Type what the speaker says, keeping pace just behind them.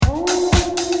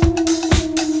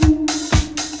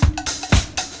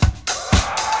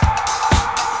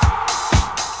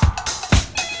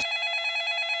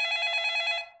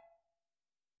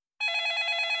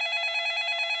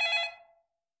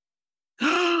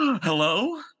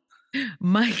Hello?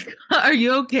 Mike, are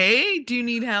you okay? Do you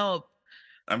need help?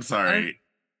 I'm Are sorry.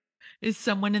 Is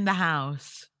someone in the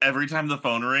house? Every time the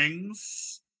phone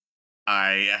rings,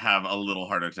 I have a little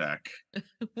heart attack.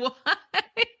 Why?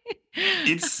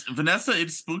 It's Vanessa,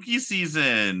 it's spooky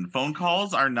season. Phone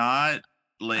calls are not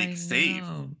I safe.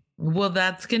 know. Well,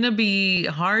 that's gonna be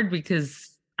hard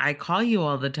because I call you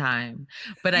all the time,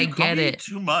 but I You call get me it.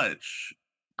 too much.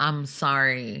 I'm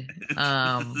sorry.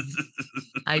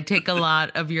 I take a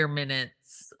lot of your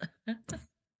minutes.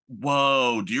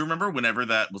 Whoa, do you remember whenever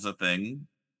that was a thing?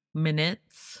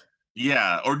 Minutes?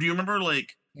 Yeah, or do you remember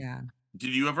Yeah.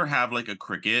 did you ever have a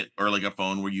cricket or a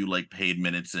phone where you paid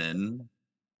minutes in?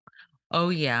 Oh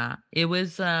yeah. It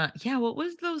was yeah, what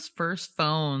was those first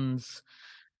phones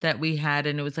that we had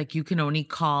and it was like you can only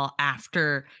call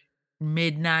after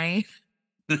midnight?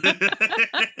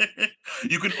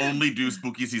 You can only do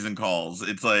spooky season calls.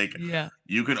 It's Yeah.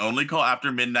 you can only call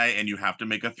after midnight and you have to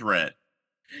make a threat.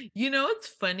 You know what's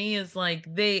funny is like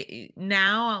they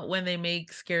now when they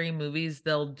make scary movies,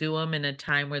 they'll do them in a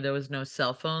time where there was no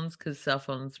cell phones because cell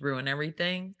phones ruin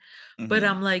everything. But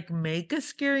I'm Mhm. like, make a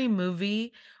scary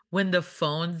movie when the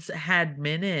phones had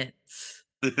minutes.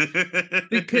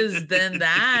 Because then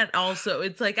that also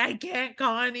it's like I can't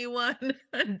call anyone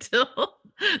until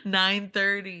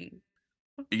 9:30.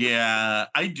 Yeah,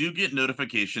 I do get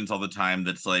notifications all the time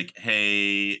that's like,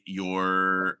 "Hey,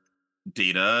 your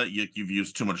data, you've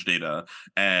used too much data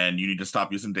and you need to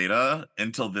stop using data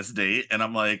until this date." And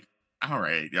I'm like, "All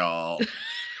right, y'all."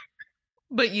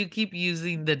 But you keep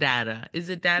using the data. Is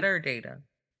it data or data?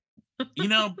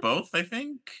 Both, I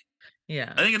think. I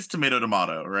Yeah. think it's tomato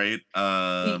tomato, right?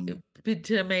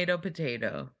 Tomato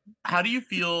potato. How do you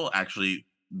feel actually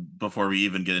before we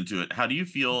even get into it? How do you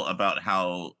feel about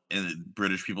how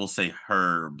British people say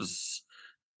herbs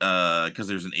cuz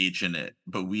there's an H in it,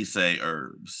 but we say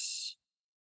herbs.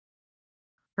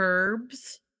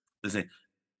 Herbs. They say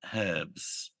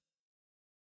herbs.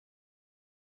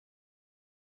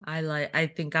 I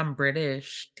think I'm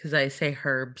British because I say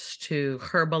herbs too.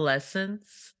 Herbal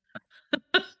essence.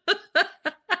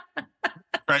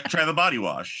 Try the body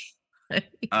wash.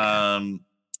 Yeah. Um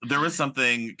there was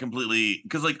something completely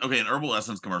cuz okay, an herbal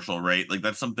essence commercial, right?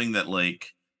 That's something that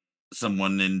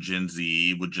someone in Gen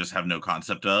Z would just have no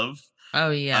concept of.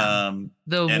 Oh, yeah. Um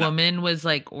The and woman was,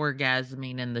 like,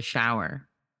 orgasming in the shower.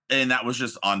 and that was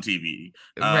just on TV.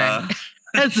 Right.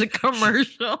 As a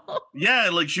commercial. Yeah,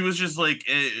 she was just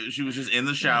she was just in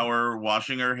the Yeah. shower,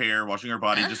 washing her hair, washing her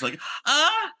body, Uh, just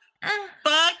ah, uh,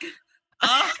 fuck,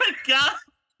 oh my god,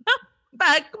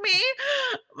 Fuck me.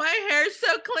 My hair's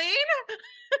so clean.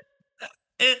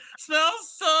 it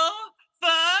smells so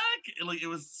fuck. It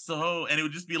was so, and it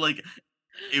would just be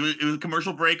it was a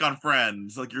commercial break on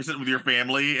Friends, you're sitting with your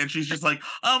family, and she's just like,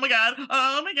 oh my god,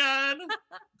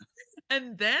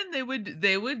 And then they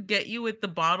would get you with the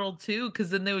bottle too, because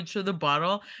then they would show the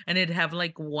bottle and it'd have,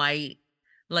 like, white,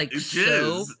 like, it jizz,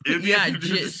 soap. it'd be Yeah,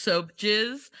 just, soap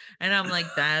jizz, and I'm like,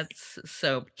 "That's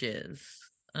soap jizz."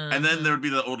 and then there Uh-huh. would be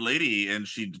the old lady, and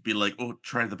she'd be like, oh,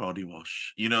 try the body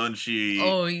wash, and she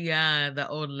Oh, yeah, the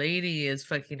old lady is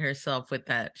fucking herself with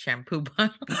that shampoo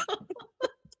bottle.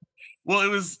 Well, it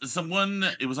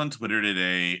was on Twitter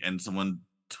today and someone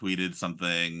tweeted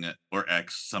something or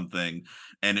X something,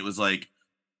 and it was like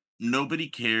nobody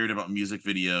cared about music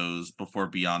videos before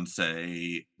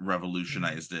Beyonce Yeah.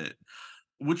 revolutionized it.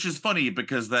 Which is funny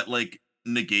because that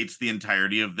negates the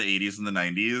entirety of the 80s and the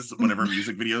 90s whenever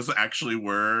music videos actually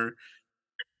were.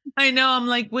 I know, I'm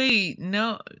like, "Wait,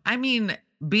 no." I mean,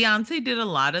 Beyoncé did a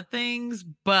lot of things,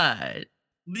 but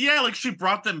Yeah, she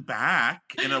brought them back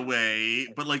in a way,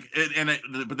 but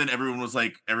but then everyone was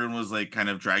kind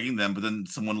of dragging them, but then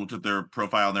someone looked at their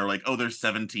profile and they were like, "Oh, they're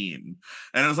 17."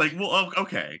 And I was like, "Well,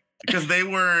 okay." Because they that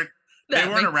weren't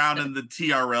makes around sense. in the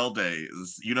TRL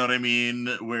days. You know what I mean?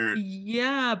 Where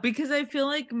Yeah, because I feel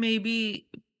like maybe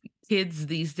kids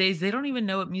these days, they don't even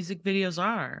know what music videos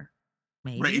are.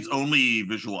 right, it's Maybe? only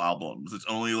visual albums. It's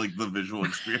only the visual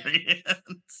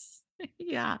experience.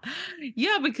 Yeah.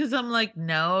 Yeah, because I'm like,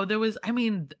 no, there was I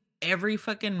mean, every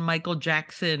fucking Michael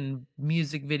Jackson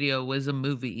music video was a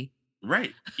movie.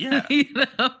 Right. Yeah. You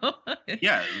know?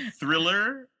 Yeah.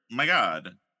 Thriller. My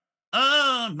God.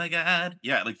 Oh my God.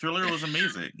 Yeah, Thriller was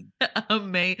amazing.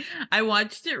 Ama I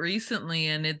watched it recently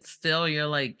and it's still you're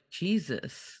like,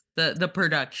 Jesus, the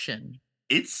production.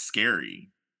 It's scary.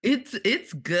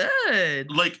 It's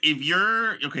good. If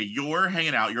you're okay, you're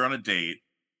hanging out, you're on a date,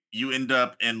 you end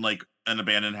up in an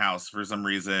abandoned house for some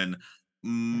reason.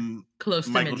 Close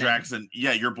to Michael midnight. Jackson,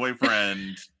 yeah, your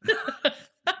boyfriend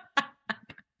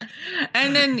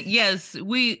And then yes,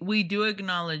 we do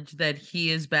acknowledge that he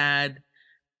is bad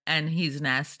and he's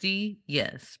nasty.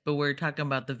 Yes, but we're talking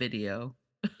about the video.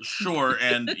 Sure,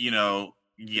 and,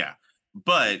 yeah.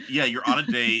 But, yeah, you're on a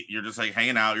date, you're just, like,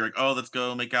 hanging out, you're like, "Oh, let's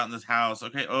go make out in this house,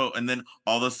 okay, oh," and then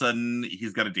all of a sudden,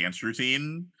 he's got a dance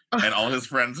routine, and all his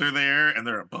friends are there, and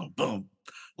they're boom, boom.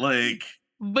 Like,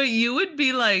 But you would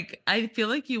be like, I feel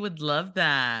like you would love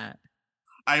that.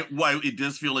 it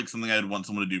does feel like something I'd want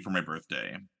someone to do for my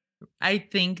birthday. I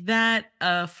think that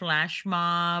a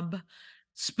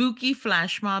spooky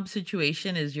flash mob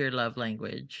situation is your love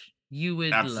language. You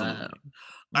would love. Absolutely.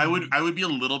 I would Mhm. I would be a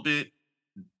little bit.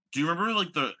 Do you remember,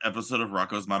 like, the episode of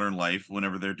Rocko's Modern Life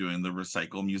whenever they're doing the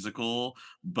Recycle musical,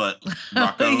 but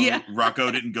Yeah. Rocco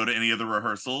didn't go to any of the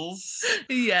rehearsals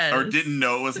or didn't Yes.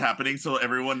 know it was happening, so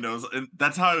everyone knows, and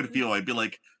that's how I would feel. I'd be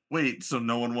like, "Wait, so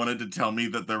no one wanted to tell me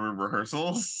that there were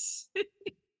rehearsals?"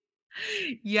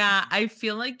 Yeah, I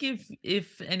feel like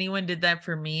if anyone did that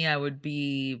for me, I would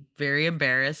be very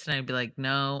embarrassed and I'd be like,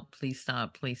 "No, please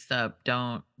stop, please stop.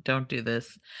 Don't do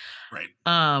this." Right.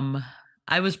 Um,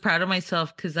 I was proud of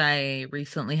myself because I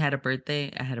recently had a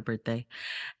birthday. I had a birthday.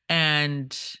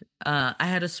 And I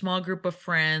had a small group of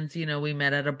friends, we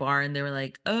met at a bar and they were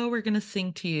like, "Oh, we're gonna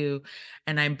sing to you."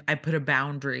 And I put a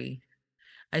boundary.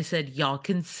 I said, "Y'all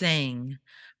can sing,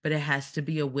 but it has to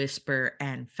be a whisper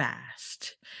and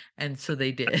fast." And so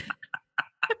they did.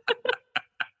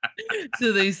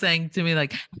 So they sang to me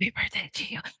like, "Happy birthday to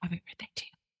you. Happy birthday to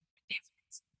you."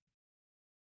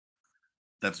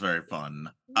 That's very fun.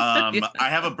 Yeah. I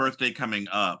have a birthday coming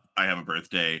up. I have a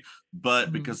birthday, but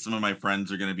Mhm. because some of my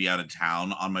friends are gonna be out of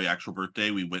town on my actual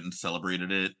birthday, we went and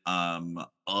celebrated it,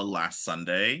 last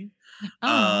Sunday.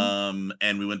 Oh.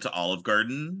 And we went to Olive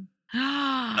Garden.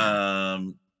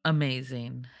 Um,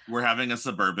 Amazing. we're having a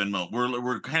suburban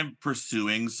we're kind of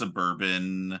pursuing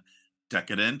suburban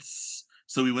decadence.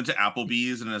 So we went to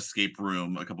Applebee's and an escape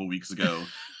room a couple weeks ago.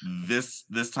 This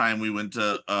time we went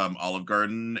to Olive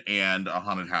Garden and a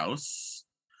haunted house.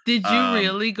 Did you Um,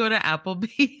 really go to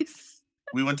Applebee's?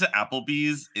 we went to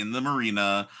Applebee's in the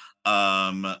marina,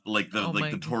 Oh like my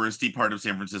the god. touristy part of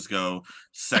San Francisco.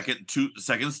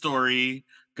 Second story,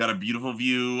 got a beautiful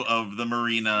view of the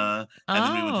marina, and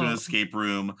then we went to an Oh. escape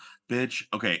room. Bitch,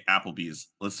 okay, Applebee's.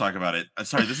 Let's talk about it.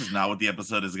 Sorry, this is not what the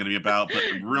episode is going to be about, but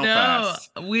No,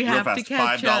 we real have to fast.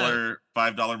 catch up.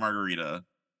 $5 margarita,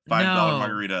 $5 No.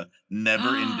 margarita,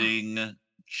 never ending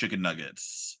chicken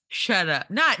nuggets, Shut up.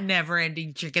 Not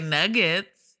never-ending chicken nuggets.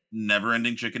 never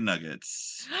ending chicken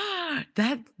nuggets.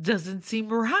 That doesn't seem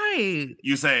right.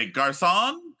 You say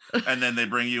garçon, and then they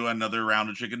bring you another round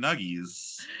of chicken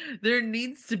nuggies. There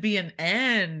needs to be an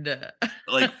end.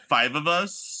 Like 5 of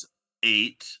us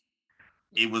ate.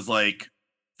 It was like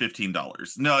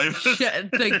 $15. No, it was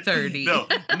Like 30. no,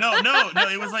 no, no, no.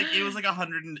 It was like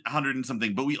 100 and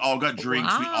something. But we all got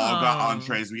drinks. We all got Wow.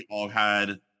 entrees. We all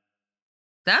had.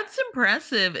 That's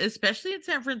impressive, especially in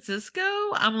San Francisco.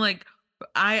 I'm like,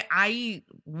 I eat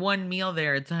one meal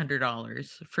there, it's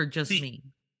 $100 for just See, me.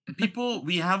 people.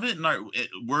 We have it in our.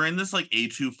 We're in this like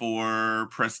A24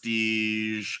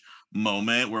 prestige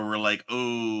moment where we're like,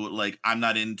 oh, like I'm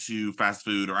not into fast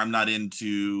food or I'm not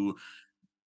into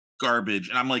garbage,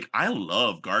 and I'm like, I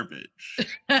love garbage.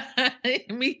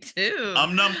 Me too.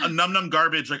 Num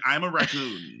garbage. Like I'm a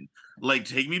raccoon. Like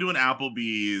take me to an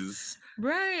Applebee's,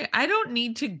 Right. I don't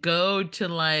need to go to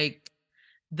like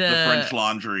the French the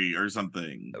Laundry or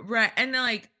something. right. And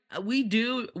like we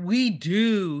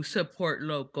do support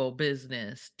local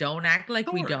business. Don't act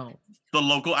like we Sure, don't. the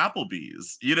local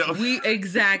Applebee's. You know, We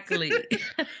exactly.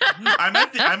 I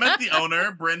met the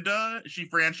owner, Brenda. She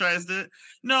franchised it.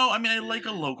 No, I mean I like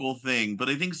a local thing, but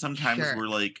I think sometimes Sure.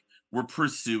 we're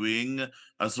pursuing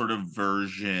a sort of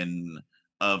version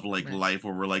of like Right. life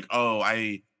where we're like, oh,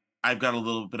 I've got a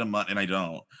little bit of money, and I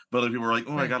don't. But other people are like,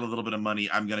 oh, I Right. got a little bit of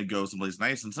money. I'm gonna go someplace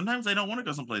nice, and sometimes I don't want to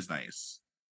go someplace nice.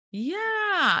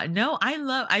 Yeah. No,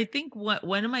 I think what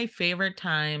one of my favorite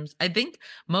times, I think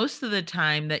most of the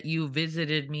time that you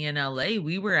visited me in LA,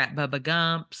 we were at Bubba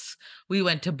Gump's. We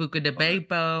went to Buca de Love it.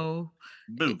 Beppo.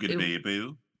 It, Boogity it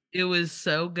boo. it was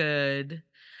so good.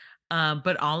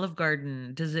 But Olive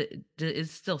Garden, it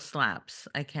still slaps.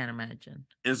 I can't imagine.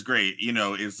 Is great.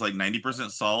 It's like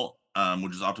 90% salt,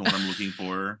 which is often what I'm looking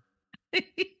for.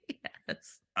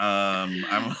 Yes. I'm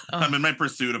I'm in Oh, my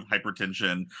pursuit of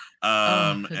hypertension.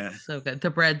 oh, Eh, it's so good.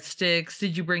 The breadsticks.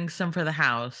 Did you bring some for the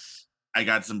house? I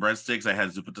got some breadsticks. I had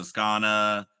zuppa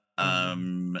Toscana, Oh,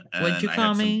 what'd and you I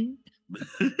call had some me?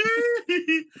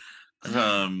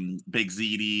 big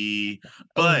ziti. Oh,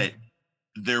 But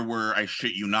there were, I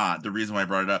shit you not, the reason why I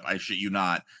brought it up, I shit you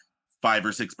not, 5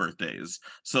 or 6 birthdays.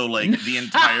 So, like, the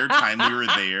entire time we were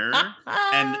there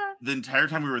and the entire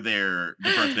time we were there, the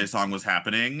birthday song was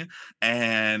happening,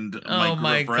 and my Oh group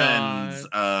my of friends,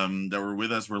 god. that were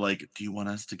with us were like, "Do you want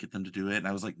us to get them to do it?" And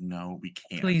I was like, "No, we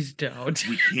can't. Please don't.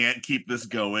 We can't keep this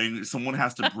going. Someone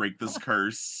has to break this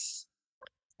curse."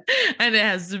 And it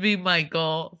has to be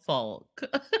Michael Falk.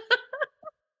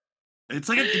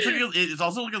 It's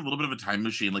also like a little bit of a time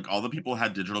machine. Like, all the people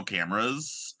had digital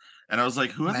cameras, and I was like,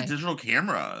 "Who has a Right. digital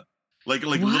camera?" What?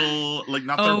 Little, like,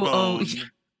 not their Oh, phone.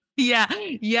 yeah,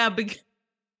 yeah, because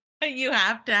you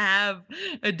have to have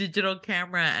a digital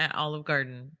camera at Olive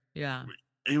Garden. Yeah.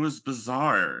 It was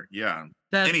bizarre, yeah.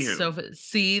 That's so Anywho. f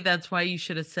see, that's why you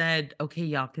should have said, "Okay,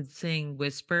 y'all can sing,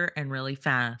 whisper, and really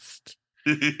fast."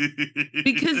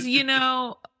 Because,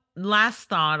 last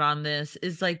thought on this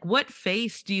is, like, what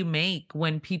face do you make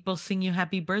when people sing you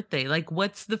happy birthday? Like,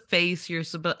 what's the face you're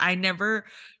supposed? I never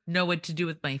know what to do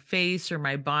with my face or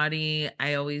my body.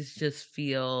 I always just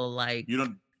feel You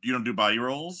don't do body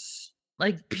rolls?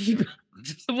 people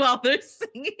while they're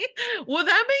singing. Well,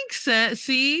 that makes sense.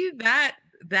 See, that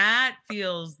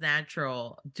feels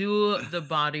natural. Do the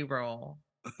body roll.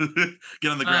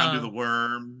 Get on the ground, do the Um,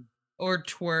 worm. or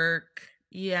twerk.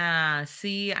 Yeah,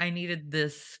 see, I needed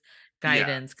this Yeah.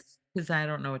 guidance because I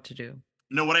don't know what to do.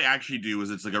 No, what I actually do is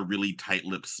it's like a really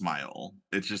tight-lipped smile.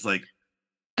 It's just like,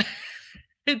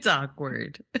 It's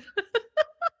awkward.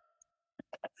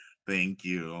 thank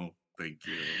you."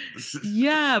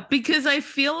 Yeah, because I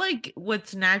feel like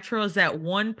what's natural is that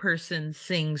one person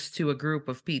sings to a group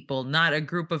of people, not a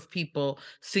group of people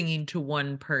singing to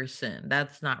one person.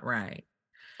 That's not right.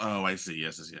 Oh, I see.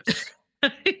 Yes, yes, yes.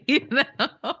 You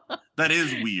know? That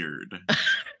is weird.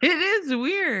 It is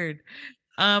weird.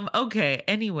 Okay,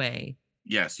 anyway,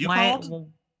 Yes, you why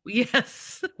called?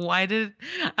 yes, why did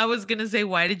I was gonna say,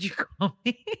 why did you call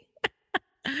me?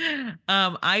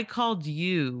 I called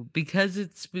you because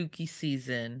it's spooky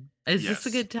season. Is this a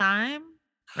Yes. good time?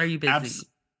 Are you Abs busy?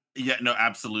 Yeah, no,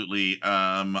 absolutely.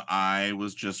 I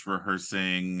was just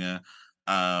rehearsing,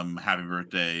 happy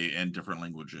birthday in different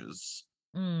languages.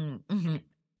 Mhm.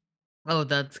 Oh,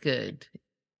 that's good.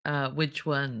 Which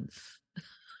ones?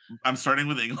 I'm starting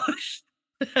with English.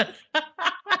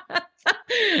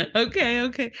 Okay,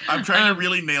 okay. I'm trying to Um,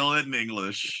 really nail it in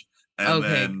English, and okay.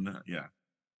 then yeah.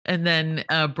 And then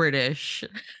British.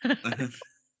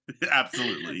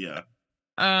 Absolutely, yeah.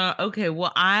 Okay,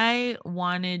 well, I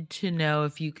wanted to know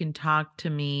if you can talk to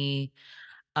me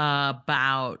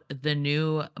about the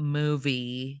new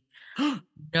movie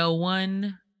No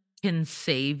One Can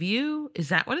Save You. Is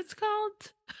that what it's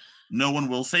called? No one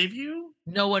will save you?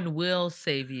 No One Will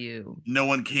Save You. No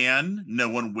one can, no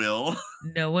one will.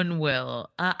 No one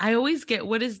will. I always get,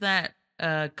 what is that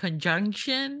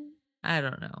conjunction? I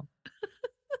don't know.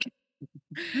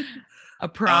 A No,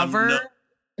 proverb?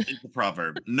 it's a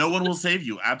proverb. No one will save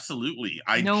you, absolutely.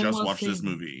 I No one just will watched this save you.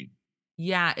 movie.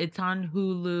 Yeah, it's on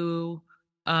Hulu.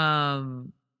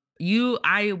 Um,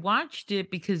 I watched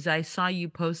it because I saw you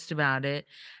post about it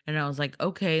and I was like,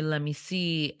 "Okay, let me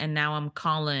see." And now I'm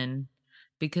calling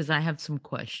because I have some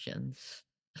questions.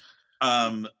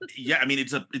 Um, yeah, I mean,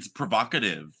 it's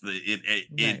provocative. Right.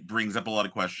 It brings up a lot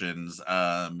of questions.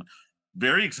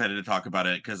 Very excited to talk about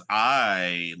it because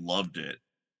I loved it.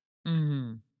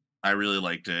 Mhm. I really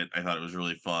liked it. I thought it was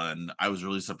really fun. I was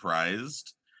really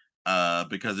surprised,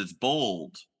 because it's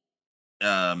bold,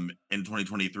 in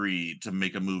 2023 to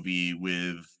make a movie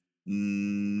with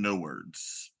no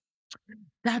words.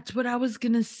 That's what I was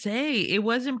gonna say. It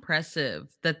was impressive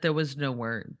that there was no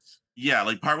words. Yeah,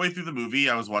 like, partway through the movie,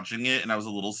 I was watching it and I was a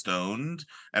little stoned,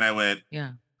 and I went,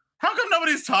 Yeah. "How come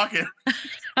nobody's talking?"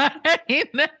 I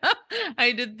know.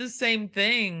 I did the same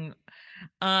thing.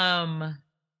 Um,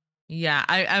 yeah,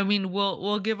 I mean,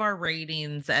 we'll give our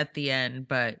ratings at the end,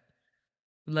 but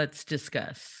let's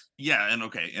discuss. Yeah, and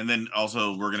okay, and then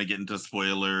also we're gonna get into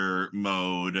spoiler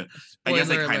mode. I guess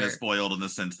I Spoiler kinda alert. spoiled in the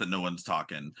sense that no one's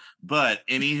talking. But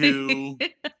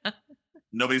anywho,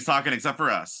 nobody's talking except for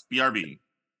us. BRB.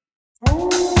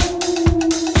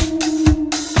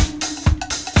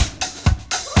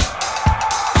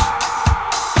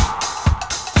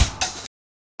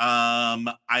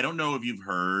 I don't know if you've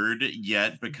heard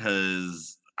yet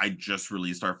because I just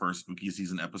released our first spooky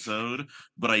season episode,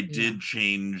 but I Yeah. did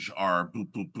change our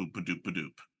boop boop boop doop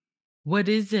doop. What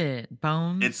is it? It's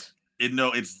Bones?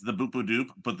 it's the boop doop,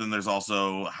 but then there's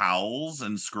also howls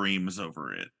and screams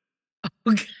over it.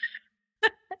 Okay.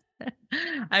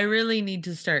 I really need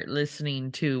to start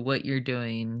listening to what you're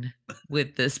doing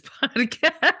with this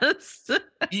podcast.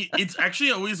 It's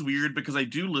actually always weird because I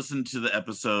do listen to the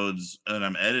episodes and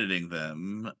I'm editing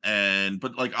them,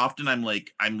 but like often I'm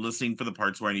listening for the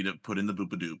parts where I need to put in the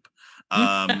boop-a-doop.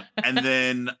 And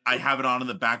then I have it on in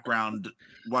the background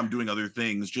while I'm doing other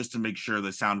things just to make sure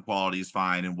the sound quality is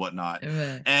fine and whatnot.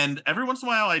 Right. And every once in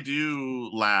a while I do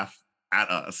laugh at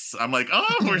us. I'm like,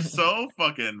 oh, we're so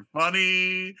fucking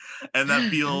funny. And that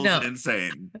feels No.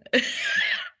 insane.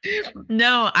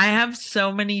 No, I have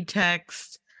so many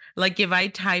texts. Like if I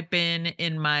type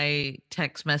in my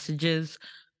text messages,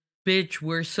 "Bitch,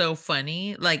 we're so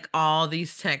funny." Like all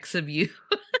these texts of you.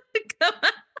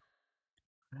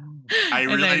 And I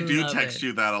I do love text it.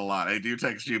 you that a lot. I do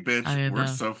text you, bitch, I we're know.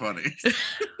 so funny.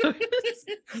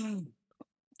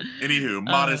 Anywho, uh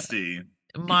modesty.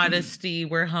 Modesty,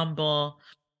 we're humble.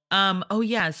 Oh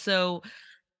yeah, so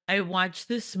I watched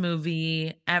this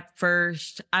movie at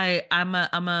first. I'm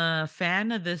a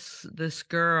fan of this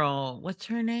girl. What's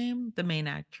her name? The main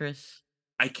actress.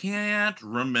 I can't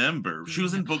remember. She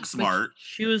was No, in but Booksmart.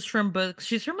 she was from books.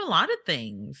 She's from a lot of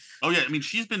things. Oh yeah, I mean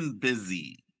she's been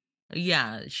busy.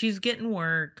 Yeah, she's getting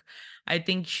work. I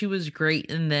think she was great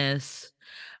in this,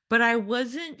 but I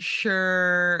wasn't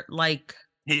sure like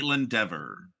Caitlin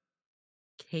Dever.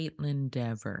 Caitlin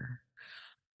Dever.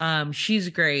 She's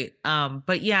great.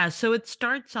 But yeah, so it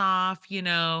starts off,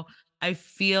 I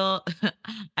feel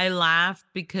I laughed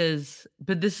because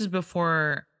but this is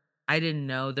before I didn't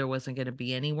know there wasn't gonna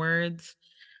be any words.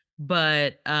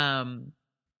 But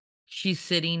she's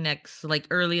sitting next like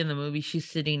early in the movie, she's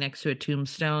sitting next to a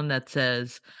tombstone that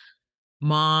says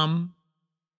Mom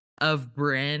of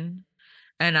Bryn.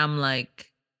 And I'm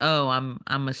like, "Oh,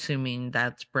 I'm assuming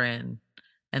that's Bryn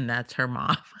and that's her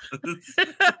mom."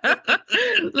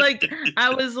 Like,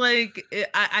 I was like,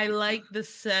 I like the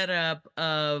setup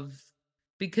of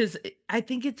because I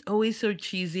think it's always so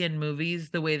cheesy in movies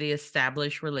the way they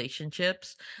establish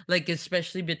relationships, like,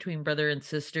 especially between brother and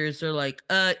sisters. They're like,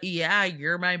 yeah,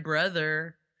 you're my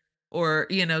brother." Or,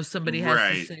 somebody has to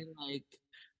Right. say, like,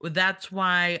 "Well, that's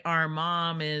why our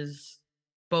mom is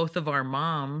both of our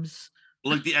moms."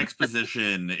 Like the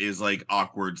exposition is like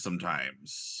awkward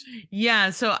sometimes. Yeah,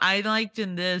 so I liked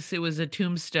in this, it was a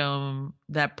tombstone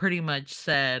that pretty much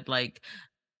said, like,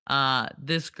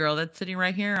 "This girl that's sitting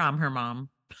right here, I'm her mom."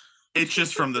 It's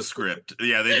just from the script.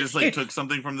 Yeah, they just like Yeah. took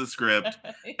something from the script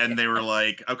and they were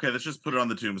like, okay, let's just put it on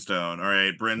the tombstone. All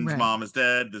right, Bryn's Right. mom is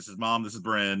dead. This is mom, this is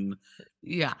Bryn.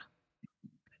 Yeah.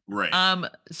 Right.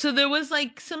 So there was,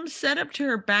 like, some setup to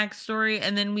her backstory,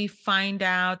 and then we find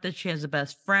out that she has a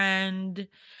best friend,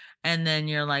 and then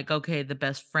you're like, "Okay, the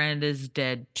best friend is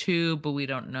dead too," but we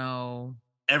don't know.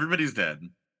 Everybody's dead.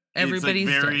 It's like Everybody's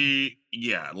dead. very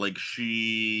yeah, like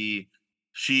she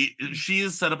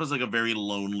is set up as like a very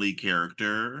lonely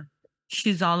character.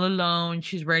 She's all alone,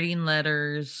 she's writing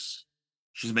letters,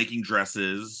 She's making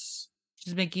dresses.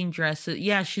 she's making dresses.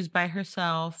 Yeah, she's by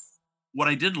herself. What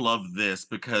I did love this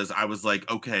because I was like,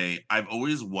 okay, I've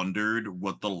always wondered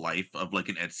what the life of like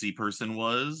an Etsy person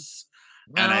was.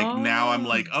 And I now I'm Oh.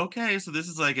 like, okay, so this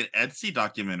is like an Etsy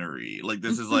documentary. Like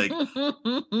this is like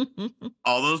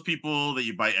all those people that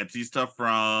you buy Etsy stuff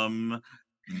from,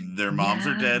 their moms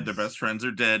are dead, their Yes. best friends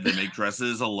are dead, they make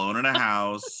dresses alone in a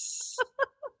house.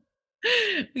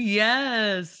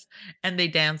 Yes, and they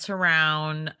dance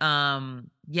around,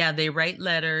 yeah, they write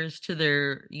letters to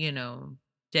their,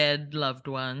 dead loved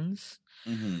ones.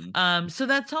 Mhm. So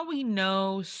that's all we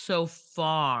know so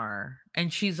far,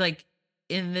 and she's, like,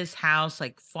 in this house,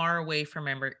 like, far away from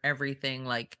everything,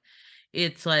 like,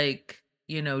 it's, like,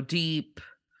 deep,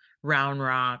 Round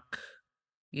Rock,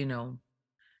 you know,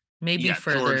 maybe Yeah,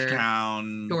 further.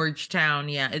 Georgetown, Georgetown,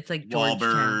 yeah, it's like Georgetown,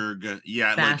 Wahlberg. Yeah,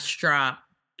 like Bastrop,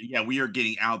 yeah, we are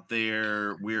getting out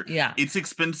there. yeah. It's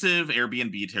expensive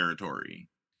Airbnb territory.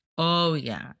 Oh,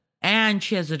 yeah, and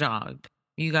she has a dog.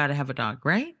 You gotta have a dog,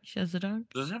 right? She has a dog?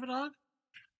 Does it have a dog?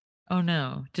 Oh,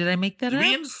 no. Did I make that Did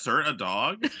we up? insert a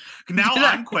dog? Now Did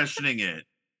I? I'm questioning it.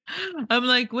 I'm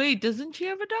like, "Wait, doesn't she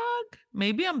have a dog?"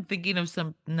 Maybe I'm thinking of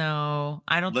some no,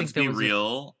 I don't Let's think there be was a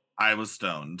real. I was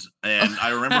stoned, and I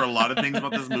remember a lot of things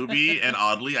about this movie, and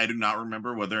oddly, I do not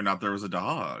remember whether or not there was a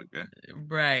dog.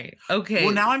 Right. Well, Okay.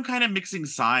 now I'm kind of mixing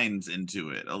signs into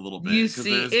it a little bit You because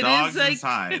see, there's it is dogs and like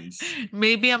signs.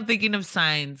 maybe I'm thinking of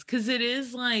Signs because it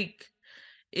is like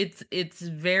it's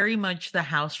very much the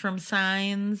house from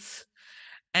Signs.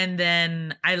 And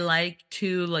then I like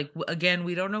to like again,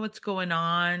 we don't know what's going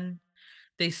on.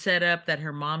 They set up that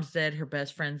her mom's dead, her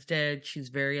best friend's dead, she's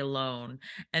very alone.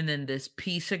 And then this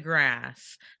piece of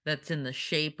grass that's in the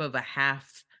shape of a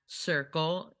half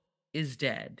circle is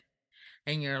dead.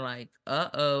 and you're like,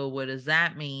 "Uh-oh, what does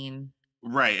that mean?"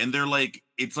 Right, and they're like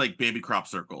it's like baby crop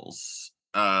circles.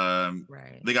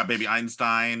 Right. They got baby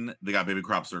Einstein, they got baby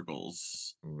crop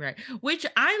circles. Right. Which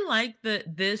I like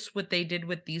what they did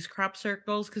with these crop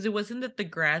circles, because it wasn't that the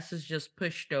grass is just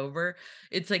pushed over.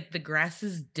 It's like the grass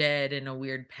is dead in a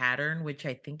weird pattern, which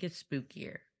I think is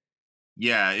spookier.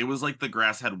 Yeah, it was like the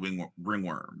grass had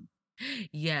ringworm.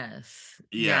 Yes.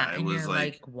 Yeah. Yeah, it And was you're like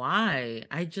like, why?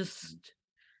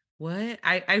 What?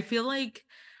 I feel like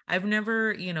I've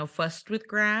never, fussed with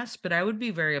grass, but I would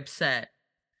be very upset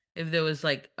if there was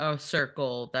like a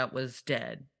circle that was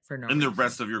dead for no and the reason.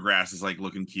 rest of your grass is like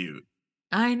looking cute.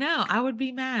 I know. I would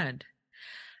be mad.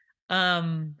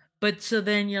 But so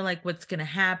then you're like, what's gonna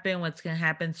happen? What's gonna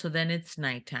happen? So then it's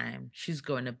nighttime. She's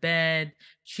going to bed.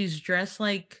 She's dressed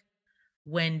like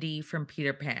Wendy from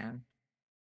Peter Pan.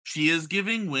 She is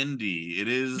giving Wendy. It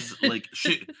is like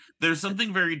there's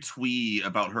something very twee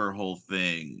about her whole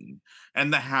thing.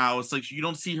 And the house, like you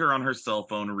don't see her on her cell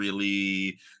phone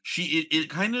really. It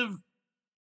kind of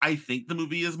I think the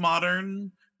movie is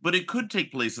modern, but it could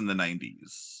take place in the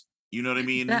 90s. You know what I That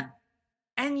mean?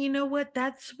 and you know what?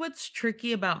 That's what's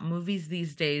tricky about movies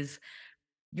these days.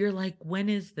 You're like, when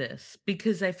is this?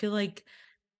 Because I feel like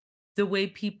the way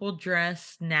people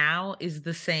dress now is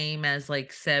the same as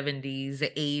like 70s,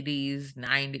 80s,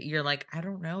 90s. You're like, I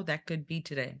don't know. That could be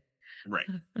today. Right.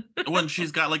 When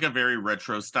she's got like a very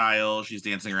retro style, she's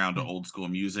dancing around to Yeah. old school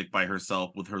music by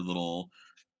herself with her little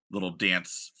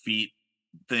dance feet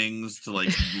things to like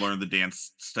learn the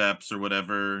dance steps or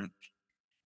whatever.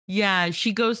 Yeah,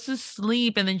 she goes to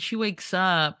sleep and then she wakes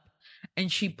up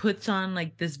and she puts on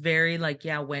like this very like,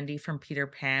 yeah, Wendy from Peter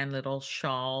Pan little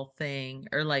shawl thing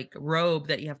or like robe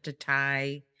that you have to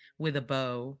tie with a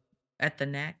bow at the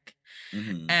neck.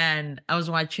 Mhm. And I was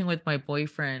watching with my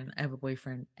boyfriend. I have a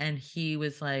boyfriend, and he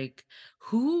was like,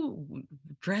 "Who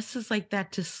dresses like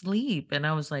that to sleep?" And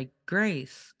I was like,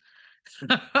 "Grace."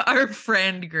 Our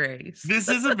friend Grace. This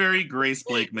is a very Grace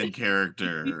Blakeman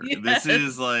character. This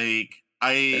is Yes. like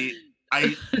I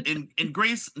in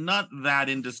Grace not that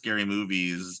into scary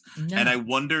movies, and I No.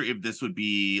 wonder if this would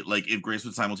be like if Grace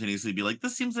would simultaneously be like,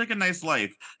 "This seems like a nice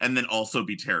life," and then also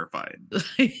be terrified.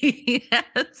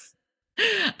 Yes.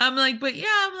 I'm like,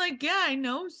 yeah, I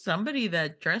know somebody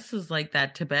that dresses like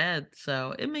that to bed,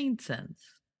 so it made sense.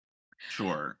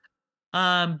 Sure.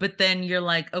 But then you're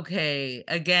like, okay,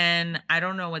 again, I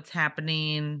don't know what's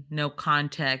happening, no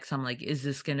context. I'm like, is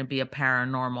this gonna be a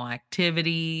paranormal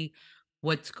activity?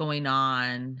 What's going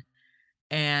on?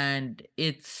 And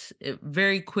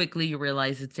very quickly you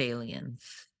realize it's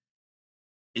aliens.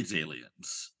 It's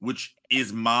Aliens, which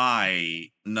is my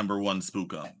number 1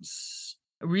 spookums.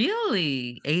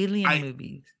 Really? Alien I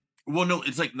movies. well, no,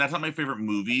 it's like that's not my favorite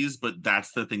movies, but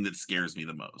that's the thing that scares me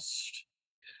the most.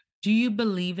 Do you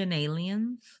believe in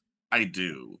aliens? I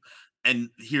do. And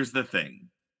here's the thing.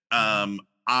 Mhm.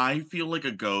 I feel like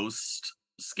a ghost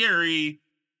scary,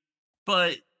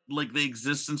 but like they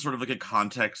exist in sort of like a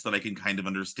context that I can kind of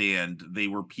understand. They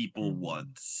were people Mhm.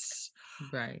 once.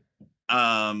 Right.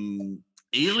 Um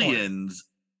Sure. Aliens,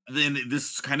 then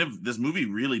this movie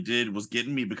really did was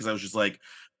getting me because I was just like,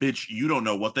 bitch, you don't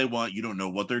know what they want, you don't know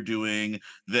what they're doing.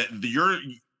 You're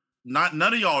not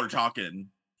none of y'all are talking.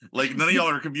 Like none of y'all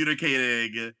are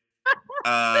communicating.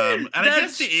 And I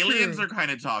guess That's the aliens true. are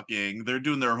kind of talking. They're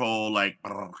doing their whole like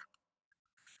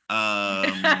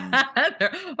um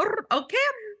Okay.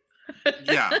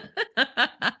 yeah,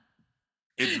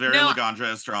 it's very No, Lagrange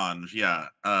Estrange. Yeah.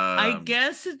 I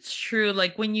guess it's true.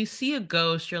 Like when you see a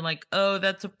ghost, you're like, oh,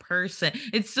 that's a person.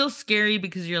 It's still scary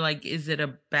because you're like, is it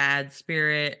a bad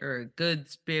spirit or a good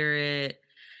spirit?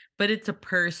 But it's a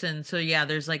person. So yeah,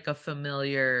 there's like a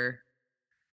familiar,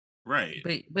 Right.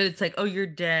 but it's like, oh, you're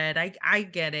dead. I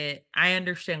get it. I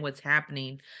understand what's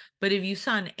happening. But if you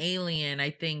saw an alien, I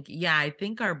think, yeah, I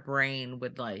think our brain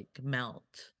would like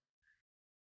melt.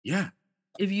 Yeah,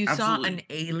 If you saw an absolutely.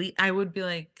 alien, I would be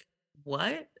like,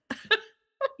 what?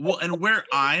 Well, and where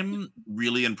I'm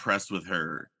really impressed with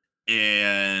her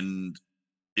and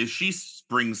is she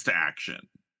springs to action.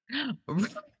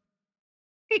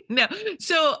 No.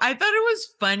 So I thought it was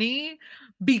funny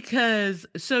because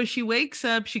so she wakes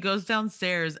up, she goes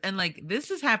downstairs, and like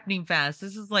this is happening fast.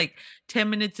 This is like 10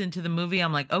 minutes into the movie.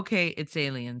 I'm like, okay, it's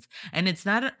aliens. And it's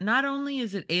not only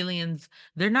is it aliens,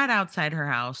 they're not outside her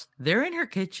house, they're in her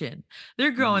kitchen.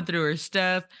 They're going Mhm. through her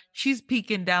stuff. She's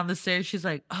peeking down the stairs. She's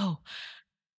like, oh,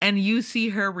 and you see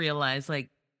her realize, like,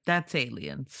 that's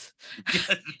aliens.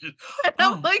 And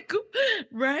I'm Oh, like,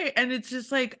 right. And it's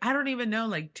just like, I don't even know,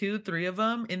 like 2, 3 of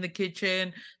them in the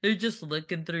kitchen. They're just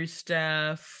looking through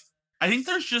stuff. I think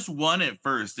there's just one at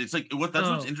first. It's like what's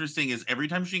Oh. interesting is every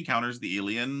time she encounters the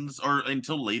aliens or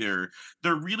until later,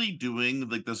 they're really doing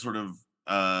like the sort of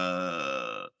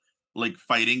like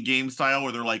fighting game style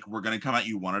where they're like, we're gonna come at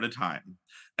you one at a time.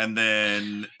 And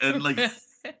then and like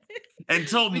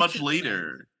until Which much is nice.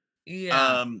 later.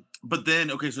 Yeah. But then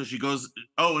okay, so she goes,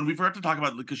 oh, and we forgot to talk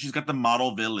about because she's got the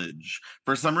model village.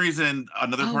 For some reason,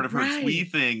 another part Oh, of her twee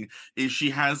right. thing is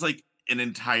she has like an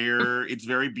entire, it's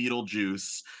very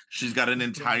Beetlejuice. She's got an Yeah.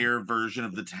 entire version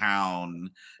of the town,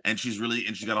 and she's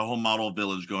got a whole model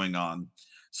village going on.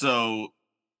 So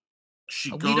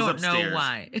she We goes don't know upstairs.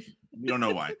 why. We don't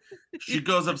know why. She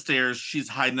goes upstairs, she's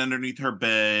hiding underneath her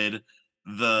bed.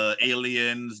 The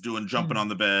aliens doing jumping Mm. on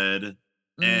the bed.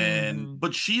 And Mhm.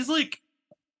 but she's like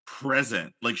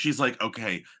present. Like she's like,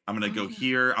 okay, I'm gonna Oh, go yeah.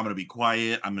 here. I'm gonna be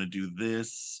quiet. I'm gonna do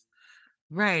this.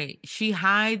 Right. She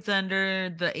hides under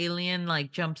the alien,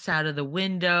 like, jumps out of the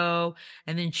window,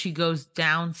 and then she goes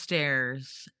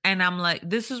downstairs, and I'm like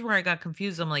this is where I got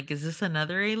confused. I'm like, "Is this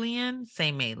another alien?"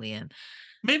 Same alien.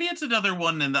 Maybe it's another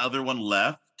one and the other one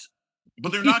left,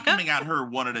 but they're not Yeah. coming at her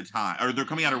one at a time, or they're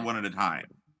coming at her one at a time.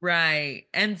 Right.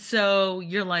 And so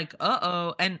you're like,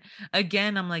 "Uh-oh." And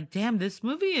again, I'm like, "Damn, this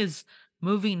movie is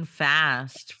moving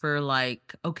fast for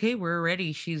like, okay, we're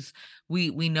ready."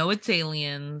 We know it's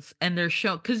aliens and they're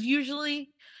show cuz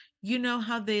usually you know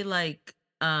how they like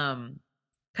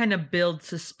kind of build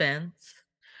suspense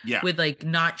Yeah, with like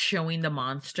not showing the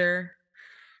monster.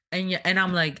 And yeah, and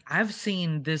I'm like, I've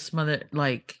seen this mother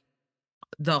like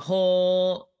the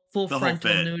whole full the whole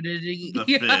frontal fit. nudity. The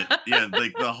Yeah. fit. Yeah,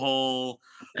 like the whole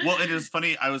well, it is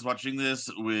funny. I was watching this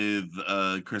with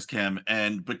Chris Kim,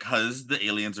 and because the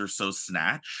aliens are so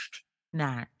snatched,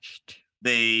 Snatched.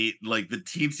 they like the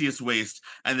teensiest waist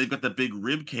and they've got the big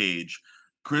rib cage.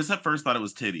 Chris at first thought it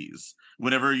was titties.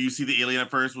 Whenever you see the alien at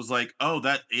first was like, oh,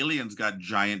 that alien's got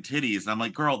giant titties. And I'm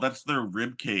like, girl, that's their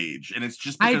rib cage. And it's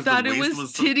just I because the thought it waist was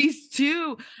was so titties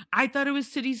too. I thought it was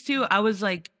titties too. I was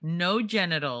like, no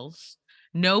genitals,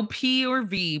 no P or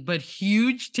V, but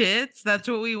huge tits. That's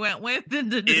what we went with in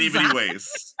the itty bitty design.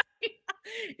 waist.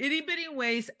 Itty bitty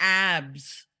waist,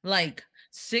 abs, like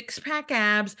 6-pack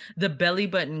abs, the belly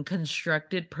button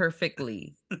constructed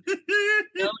perfectly.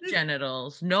 No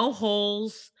genitals, no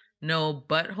holes, no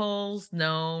buttholes,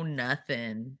 no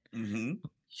nothing. Hmm.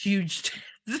 Huge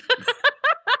tits.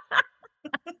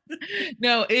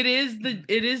 No, it is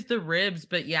the ribs,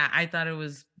 but yeah, I thought it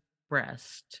was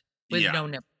breast with Yeah. no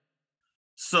nipple.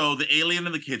 So the alien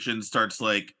in the kitchen starts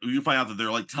like you find out that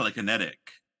they're like telekinetic.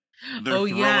 They're Oh,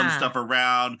 throwing yeah. stuff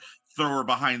around, throw her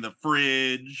behind the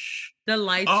fridge. The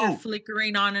lights are Oh,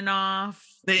 flickering on and off.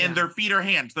 they and Yeah. their feet are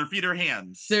hands. Their feet are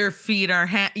hands. Their feet are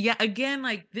yeah, again,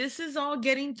 like, this is all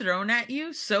getting thrown at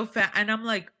you so fast, and I'm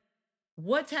like,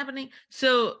 "What's happening?"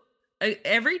 So,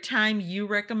 every time you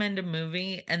recommend a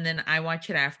movie and then I watch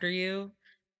it after you,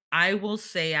 I will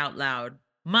say out loud,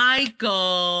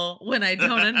 "Michael," when I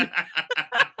don't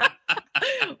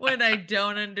when I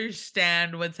don't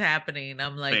understand what's happening.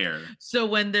 I'm like, Fair. so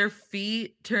when their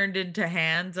feet turned into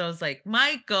hands, I was like,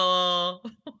 Michael,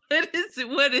 what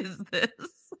is this?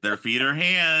 Their feet are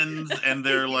hands and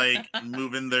they're like Yeah.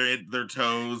 moving their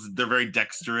toes. They're very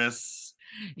dexterous.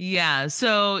 Yeah.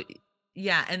 So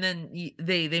yeah, and then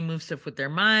they move stuff with their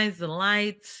minds, the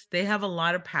lights. They have a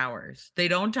lot of powers. They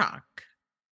don't talk.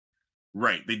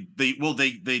 Right. They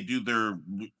do their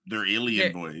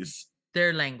alien Their voice.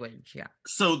 their language, yeah.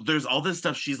 So there's all this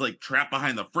stuff. She's like trapped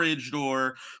behind the fridge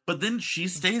door, but then she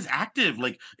stays active.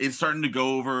 Like it's starting to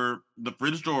go over the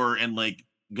fridge door and like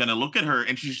gonna look at her,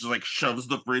 and she just like shoves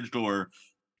the fridge door,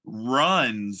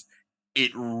 runs.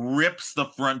 It rips the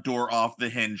front door off the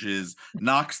hinges,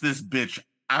 knocks this bitch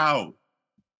out.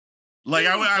 Like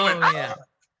I went, Oh "Ah!" yeah.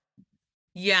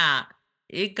 Yeah,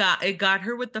 it got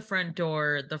her with the front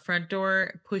door. The front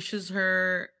door pushes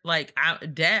her like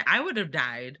out dead. I would have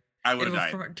died I would if have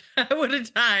a died. front I would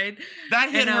have died. That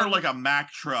hit And her like a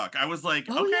Mack truck. I was like,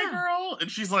 oh okay, yeah, girl. And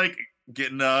she's like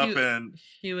getting up she and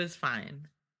she was fine.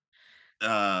 She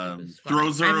was fine.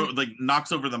 throws I her mean, like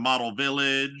knocks over the model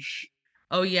village.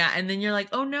 oh yeah, and then you're like,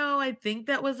 oh no, I think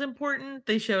that was important.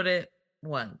 They showed it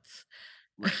once.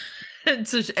 Right. And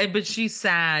so but she's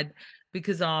sad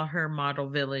because all her model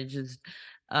village is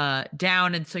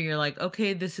down, and so you're like,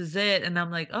 okay, this is it. And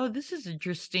I'm like, oh, this is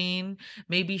interesting.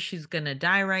 Maybe she's gonna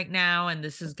die right now and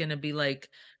this is gonna be like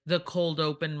the cold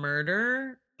open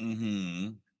murder. Hmm.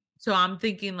 So I'm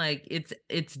thinking like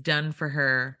it's done for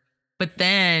her. But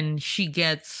then she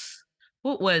gets,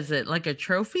 what was it, like a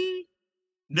trophy?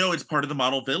 No, it's part of the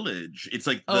model village. It's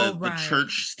like Oh the right,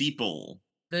 church steeple.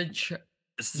 the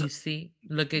So You see?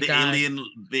 Look at the God. alien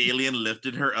the alien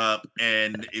lifted her up,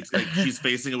 and it's like she's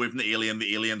facing away from the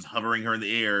alien's hovering her in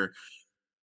the air.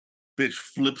 Bitch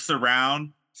flips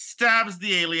around, stabs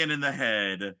the alien in the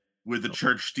head with the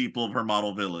church steeple of her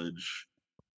model village,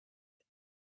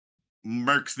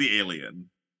 murks the alien.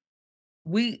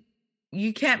 We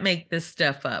you can't make this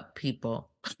stuff up, people.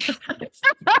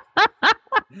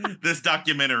 This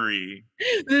documentary.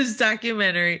 This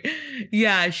documentary.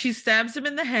 Yeah, she stabs him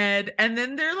in the head, and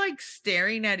then they're, like,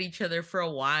 staring at each other for a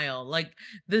while. Like,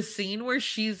 the scene where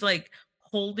she's, like,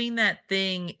 holding that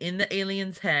thing in the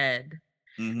alien's head,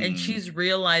 and Mhm. she's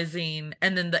realizing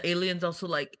and then the alien's also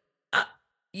like, "Ah,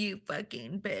 you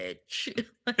fucking bitch."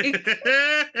 Like,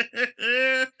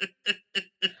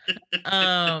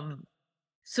 um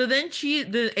so then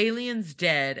the alien's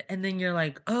dead, and then you're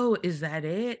like, "Oh, is that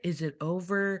it? Is it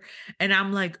over?" And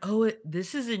I'm like, "Oh,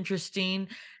 this is interesting.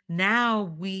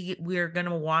 Now we're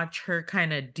gonna watch her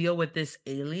kind of deal with this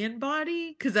alien body."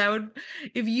 Because I would,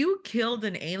 if you killed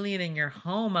an alien in your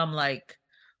home, I'm like,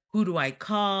 who do I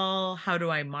call? How do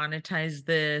I monetize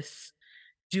this?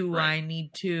 Do Right. I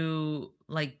need to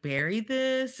like bury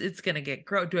this? It's gonna get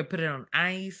gross. Do I put it on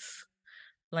ice?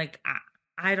 Like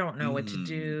I don't know what to Mhm.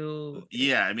 do.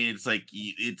 Yeah, I mean, it's like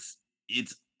it's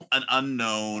an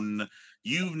unknown.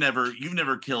 You've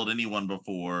never killed anyone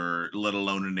before, let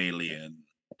alone an alien.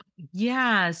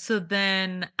 Yeah, so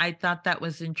then I thought that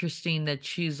was interesting that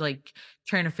she's like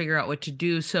trying to figure out what to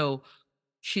do. So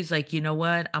she's like, you know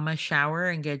what? I'm gonna shower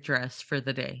and get dressed for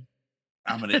the day.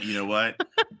 You know what?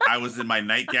 I was in my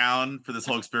nightgown for this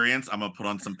whole experience. I'm gonna put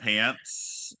on some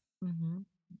pants. Mhm.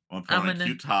 I'm gonna put I'm on a gonna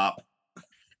cute top.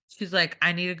 She's like,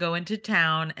 I need to go into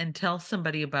town and tell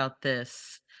somebody about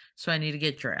this. So I need to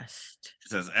get dressed. She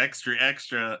says, "Extra,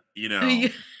 extra," you Yeah. know.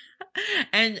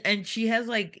 And she has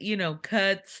like,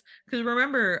 cuts because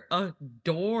remember a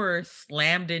door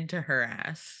slammed into her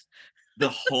ass. The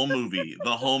whole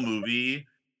movie,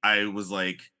 I was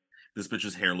like, "This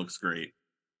bitch's hair looks great."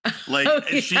 Like, Oh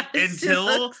she yeah, she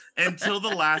looks until the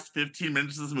last 15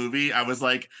 minutes of this movie, I was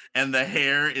like, "And the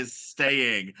hair is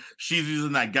staying." She's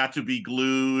using that got to be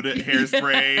glued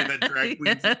hairspray yeah, that drag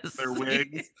queens use with yes. their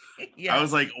wigs. I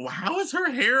was Yes. like, "How is her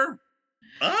hair?"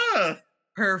 Ugh.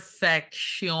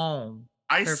 Perfection.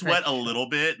 I sweat a Perfection. little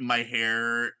bit, my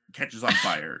hair catches on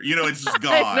fire. It's just I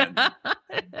gone.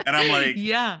 And I'm know. like,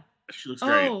 Yeah. "She looks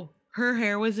great." Oh, her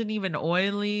hair wasn't even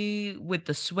oily with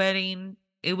the sweating.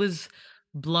 It was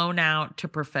blown out to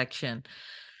perfection.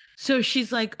 So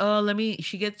she's like, "Oh,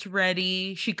 she gets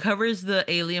ready. She covers the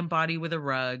alien body with a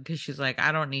rug because she's like,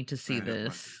 I don't need to see Like,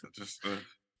 this." just,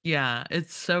 Yeah,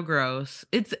 it's so gross.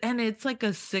 It's like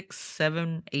a 6,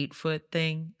 7, 8 foot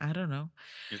thing. I don't know.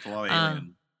 it's a lot of Uh,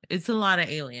 alien. it's a lot of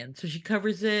alien. So she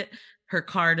covers it. Her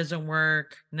car doesn't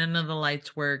work. None of the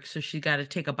lights work. So she got to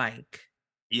take a bike.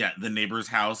 Yeah, the neighbor's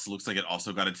house looks like it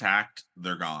also got attacked.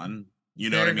 They're gone. You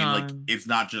know what I They're mean? Like, gone. it's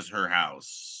not just her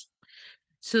house.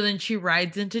 So then she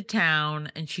rides into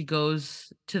town and she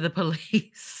goes to the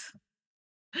police,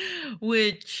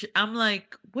 which I'm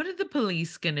like, what are the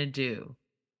police gonna do?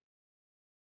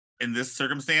 In this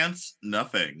circumstance,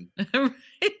 nothing. Right?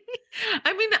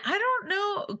 I mean, I don't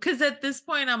know. Because at this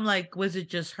point, I'm like, was it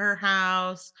just her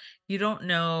house? You don't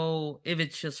know if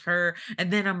it's just her. And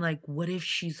then I'm like, what if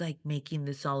she's like making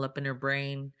this all up in her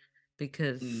brain?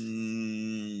 Because,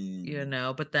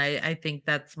 Mm. but I think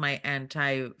that's my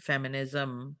anti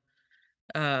feminism.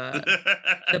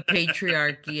 The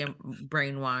patriarchy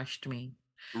brainwashed me.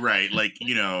 Right, like,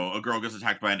 a girl gets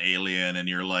attacked by an alien and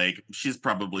you're like, "She's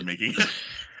probably making."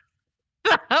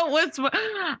 What's what?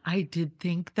 I did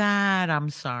think that. I'm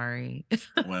sorry.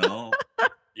 Well,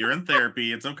 you're in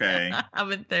therapy, it's okay.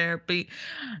 I'm in therapy.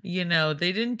 They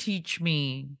didn't teach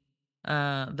me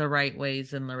the right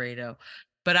ways in Laredo,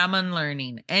 but I'm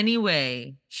unlearning.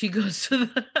 Anyway, she goes to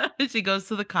she goes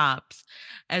to the cops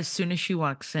as soon as she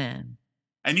walks in.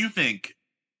 And you think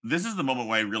this is the moment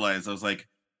where I realized, I was like,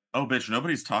 "Oh, bitch,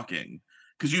 nobody's talking,"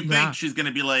 because you think Yeah. she's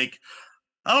gonna be like,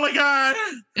 "Oh my god.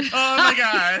 Oh my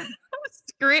god."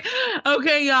 Scree-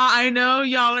 Okay, y'all. I know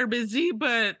y'all are busy,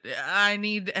 but I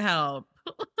need help.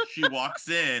 She walks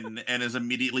in and is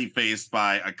immediately faced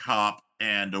by a cop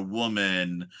and a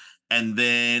woman. And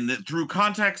then through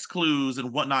context clues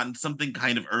and whatnot, and something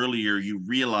kind of earlier, you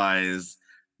realize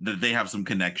that they have some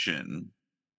connection.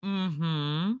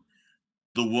 Mm-hmm.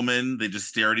 The woman, they just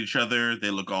stare at each other.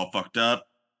 They look all fucked up.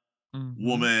 Mm-hmm.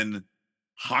 Woman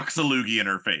hawks a loogie in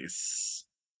her face.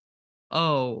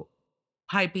 Oh,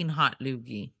 piping hot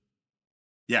loogie.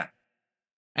 Yeah.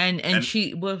 And And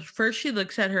she first she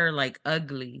looks at her like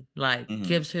ugly, like mhm.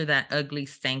 gives her that ugly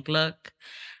stank look.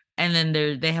 and then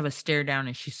they have a stare down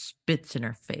and she spits in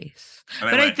her face. And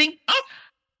I But I went, think "Oh,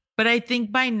 but I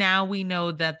think by now we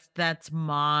know that's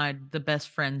Maud, the best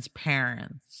friend's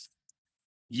parents.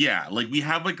 yeah." Like we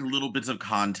have like little bits of Mm,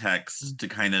 context to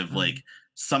kind of mm, like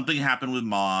something happened with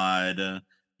Maud,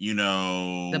 you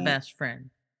the know. best friend.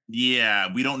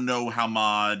 Yeah, we don't know how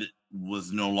Maud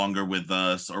was no longer with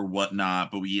us or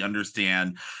whatnot, but we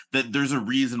understand that there's a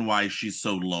reason why she's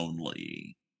so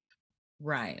lonely.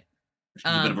 Right.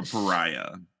 She's a bit of a S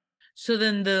pariah. so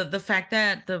then the fact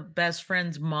that the best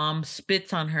friend's mom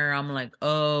spits on her, I'm like,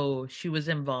 "Oh, she was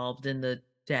involved in the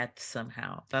death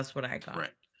somehow." That's what I got.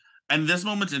 Right. And this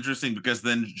moment's interesting because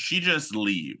then she just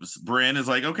leaves. Bran is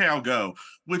like, okay, I'll go.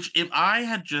 Which, if I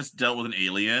had just dealt with an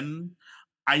alien,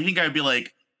 I think I'd be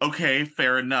like, okay,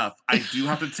 fair enough. I do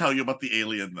have to tell you about the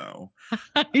alien, though.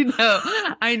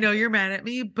 I know you're mad at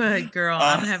me, but girl,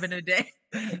 I'm Uh, having a day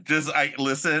just, I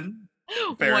listen,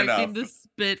 fair wiping enough. the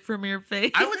spit from your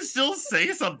I would face. still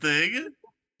say something.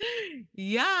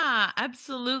 Yeah,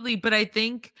 absolutely, but I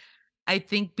think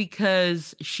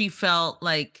because she felt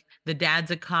like the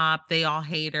dad's a cop, they all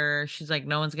hate her. She's like,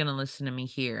 "No one's gonna listen to me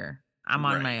here. I'm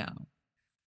on Right. my own."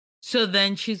 So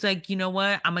then she's like, "You know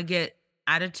what? Imma get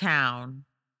out of town.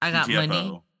 I got money."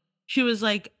 GTFO. She was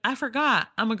like, "I forgot.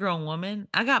 I'm a grown woman.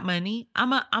 I got money.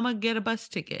 Imma get a bus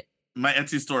ticket." My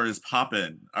Etsy store is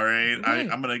popping. All right. Right.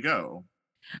 I'm going to go.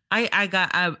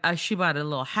 I she bought a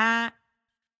little hat.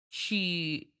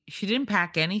 She didn't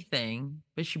pack anything,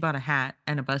 but she bought a hat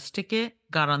and a bus ticket,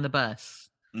 got on the bus.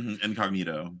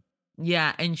 Incognito.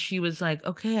 Yeah, and she was like,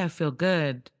 "Okay, I feel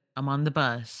good. I'm on the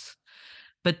bus."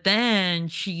 But then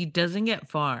she doesn't get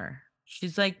far.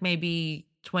 She's like maybe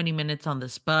 20 minutes on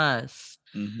this bus,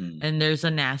 Hmm. and there's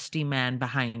a nasty man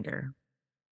behind her.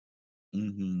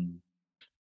 Hmm.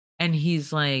 And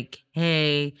he's like,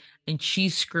 "Hey," and she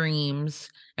screams,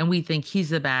 and we think he's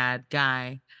the bad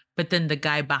guy. But then the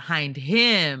guy behind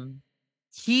him,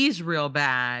 he's real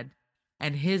bad,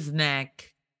 and his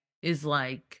neck is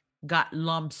like got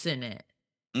lumps in it.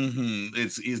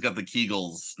 It's he's got the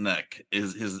Kegels neck.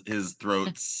 His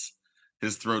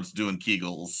throat's doing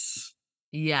Kegels.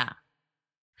 Yeah.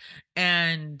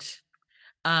 And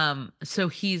so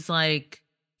he's like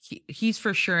he's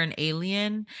for sure an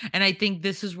alien. And I think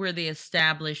this is where they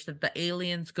establish that the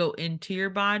aliens go into your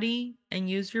body and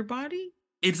use your body.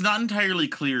 It's not entirely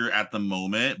clear at the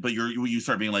moment, but you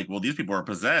start being like, well, these people are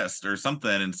possessed or something,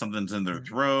 and something's in their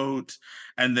throat,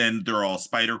 and then they're all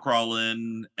spider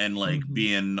crawling and like Mm-hmm.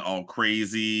 being all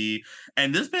crazy.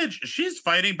 And this bitch, she's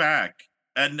fighting back.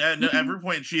 And at every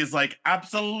point, she is like,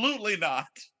 absolutely not.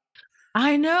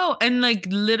 I know, and, like,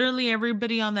 literally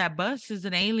everybody on that bus is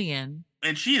an alien.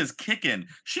 And she is kicking.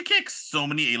 She kicks so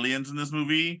many aliens in this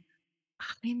movie.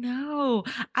 I know.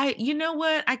 You know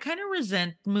what? I kinda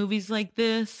resent movies like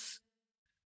this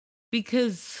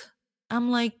because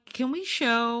I'm like, "Can we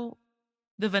show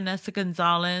the Vanessa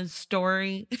Gonzalez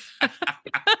story?"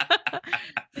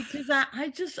 Because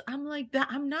I'm like, "That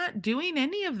I'm not doing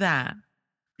any of that."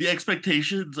 The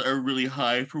expectations are really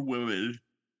high for women.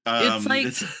 It's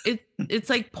It's like it's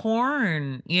like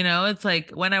porn, you know? It's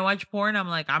like when I watch porn, I'm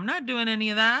like, "I'm not doing any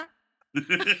of that."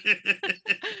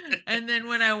 And then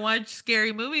when I watch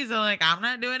scary movies, I'm like, I'm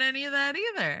not doing any of that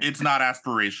either. it's not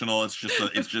aspirational.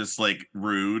 It's just like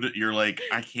rude. You're like,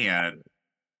 I can't.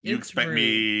 You It's expect rude.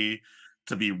 me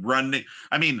to be running.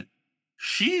 I mean,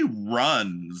 she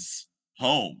runs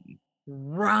home.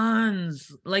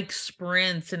 Runs like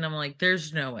sprints, and I'm like,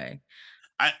 there's no way.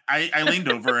 I leaned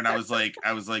over and I was like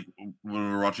when we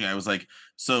were watching, I was like,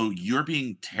 so you're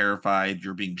being terrified,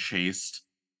 you're being chased.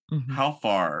 Mhm. How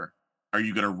far are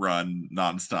you gonna run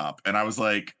nonstop? And I was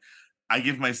like, I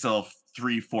give myself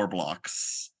 3, 4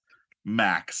 blocks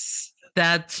max.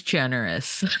 That's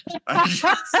generous. I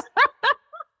just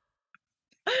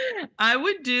I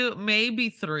would do maybe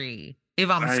 3 if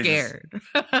I'm I just scared.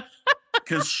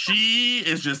 because she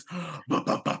is just "Buh,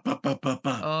 buh, buh, buh, buh, buh,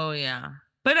 buh." Oh, yeah.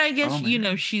 But I Oh guess, my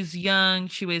god. she's young,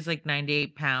 she weighs like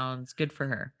 98 pounds, good for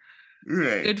her.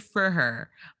 Right. Good for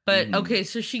her. But, Mhm. okay,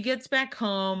 so she gets back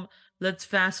home. Let's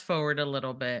fast forward a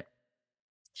little bit.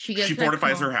 She She gets back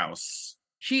fortifies her home. house.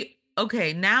 She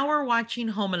okay, now we're watching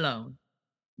Home Alone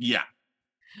Yeah.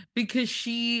 because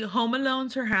she Home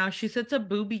Alone's her house. She sets up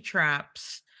booby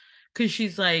traps because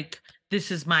she's like,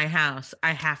 "This is my house.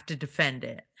 I have to defend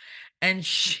it." And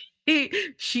she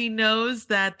she knows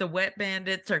that the wet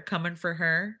bandits are coming for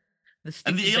her. The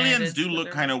And sticky the aliens bandits, do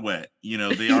look whatever. kinda wet, you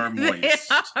know, they are They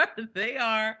moist. are, they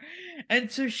are.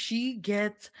 And so she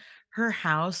gets her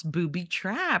house booby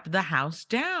trap the house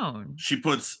down. She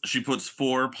puts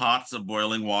 4 pots of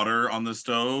boiling water on the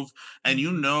stove, and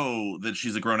you Mhm. know that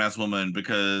she's a grown ass woman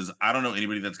because I don't know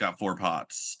anybody that's got 4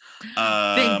 pots.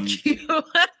 Thank you.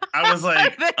 I was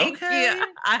like, Thank you. "Okay."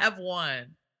 I have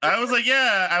one. I was like,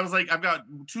 "Yeah." I was like, "I've got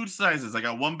 2 sizes. I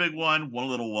got 1 big one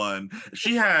little one."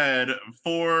 She had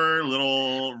 4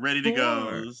 little ready to 4.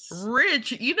 goes.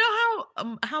 Rich. You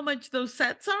know how much those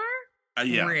sets are?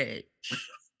 Yeah. Rich.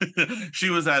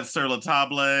 She was at Sur La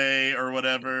Table or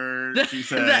whatever The she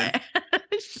said.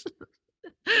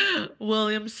 the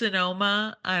William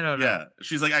Sonoma? I don't know. Yeah.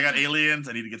 She's like, "I got aliens.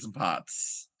 I need to get some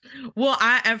pots." Well,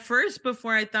 I at first,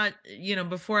 before I thought,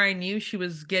 before I knew she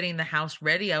was getting the house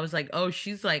ready, I was like, "Oh,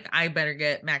 she's like, I better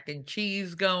get mac and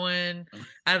cheese going.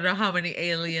 I don't know how many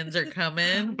aliens are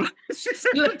coming. She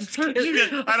said, Let's get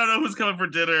I don't know who's coming for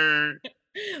dinner.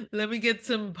 let me get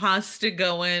some pasta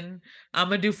going.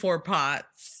 Imma do 4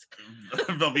 pots."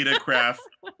 Velveeta Craft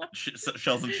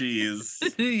shells and cheese.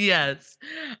 Yes.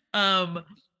 Um,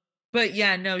 but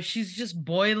yeah, no, she's just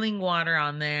boiling water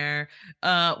on there.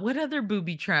 What other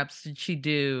booby traps did she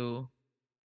do?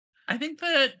 I think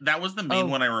that was the main Oh,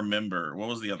 one I remember. What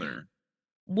was the other?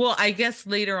 well, I guess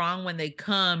later on when they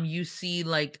come, you see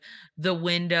like the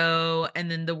window,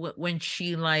 and then when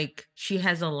she like she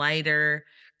has a lighter,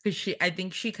 because I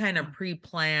think she kind of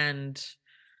pre-planned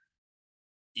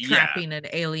Yeah, trapping an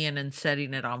alien and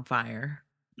setting it on fire.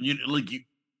 you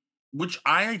which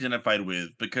I identified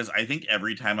with because I think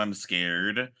every time I'm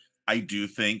scared, I do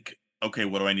think, okay,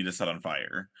 what do I need to set on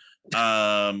fire?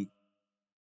 Um,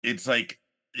 it's like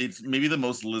it's maybe the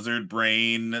most lizard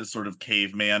brain sort of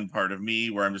caveman part of me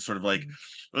where I'm just sort of like,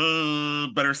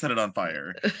 Mhm. better set it on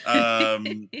fire.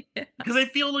 Because I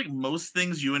feel like most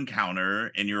things you encounter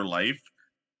in your life,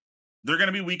 they're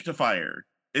gonna be weak to fire.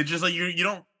 It's just like you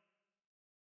don't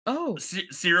Oh,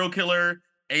 serial killer,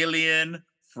 alien,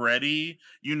 Freddy,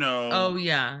 oh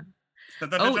yeah. set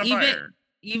that bitch Oh, on fire.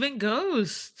 even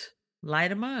Ghost, light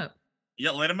them up.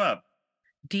 Yeah, light him up.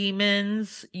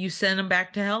 Demons, you send them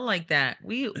back to hell like that.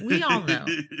 We all know.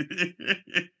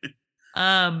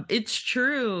 It's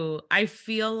true. I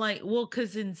feel like, well,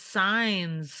 because in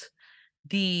Signs,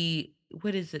 the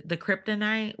what is it? The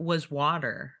kryptonite was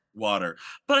water. Water.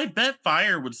 But I bet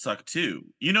fire would suck too.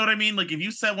 You know what I mean? Like if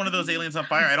you set one of those aliens on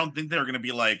fire, I don't think they're gonna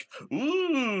be like,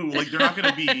 ooh, like they're not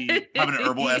gonna be having an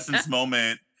herbal Yeah. essence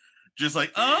moment, just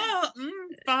like, oh,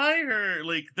 fire.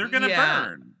 Like they're gonna Yeah.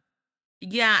 burn.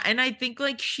 Yeah, and I think,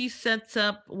 like, she sets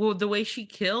up, well, the way she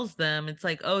kills them, it's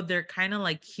like, oh, they're kinda,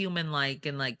 like, human-like,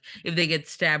 and, like, if they get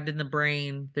stabbed in the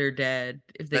brain, they're dead.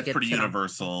 If they That's get pretty set on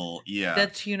universal. Yeah.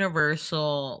 that's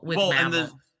universal with Well, and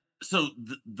mammals.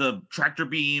 the tractor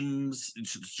beams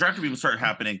start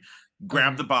happening,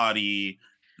 grab the Okay. body,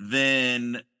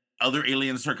 then other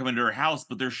aliens start coming to her house,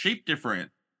 but they're shaped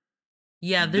different.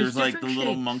 Yeah, there's There's like the different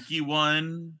little shapes. monkey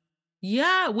one.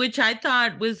 Yeah, which I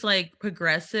thought was, like,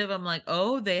 progressive. I'm like,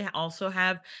 "Oh, they also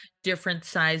have different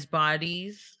size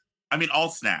bodies." I mean, all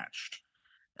snatched.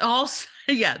 Also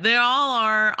yeah, they all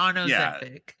are on Yeah.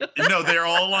 Ozempic. No, they're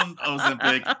all on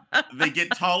Ozempic. They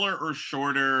get taller or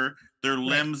shorter, their Right.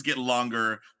 limbs get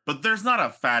longer, but there's not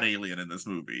a fat alien in this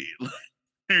movie.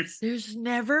 There's There's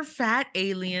never fat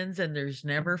aliens and there's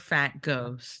never fat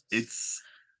ghosts. it's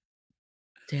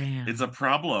it's a Damn.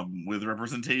 problem with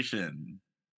representation.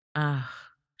 Ugh.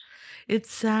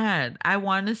 It's sad. I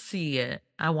wanna see it.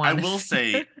 I I wanna will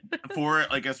see say it. for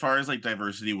like as far as like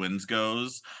diversity wins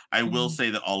goes, I will Mhm. say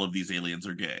that all of these aliens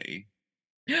are gay.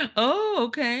 Oh,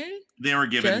 okay. They were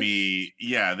giving me, Just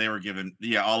yeah, they were given,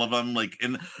 yeah, all of them like,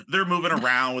 and they're moving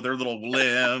around with their little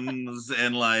limbs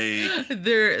and like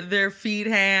their feet,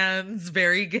 hands,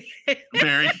 very gay.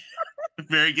 very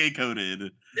very gay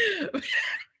coded.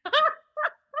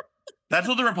 That's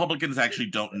what the Republicans actually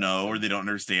don't know or they don't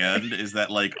understand is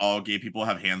that like all gay people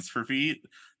have hands for feet.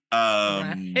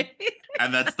 Um Right.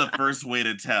 and that's the first way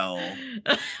to tell.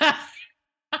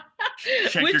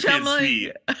 Check your Which I'm kids' like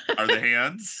feet. Are the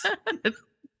hands?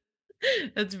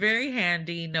 that's very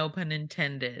handy, no pun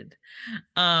intended.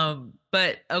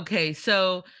 But okay,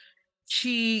 so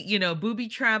she, booby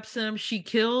traps him. She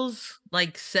kills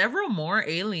like several more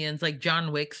aliens, like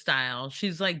John Wick style.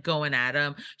 She's like going at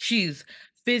them. She's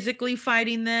physically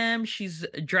fighting them. She's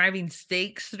driving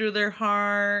stakes through their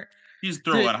heart. He's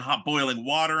The throwing hot boiling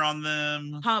water on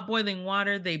them. hot boiling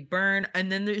water, they burn.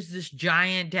 And then there's this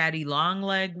giant daddy long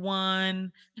leg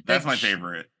one That's that my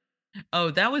favorite. oh,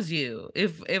 that was you.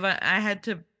 If I had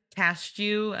to cast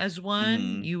you as one,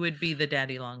 Mhm. you would be the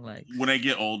daddy long legs. When I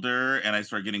get older and I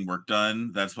start getting work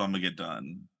done, that's when I'm gonna get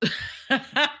done.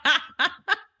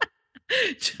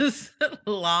 Just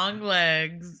long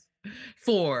legs.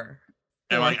 4.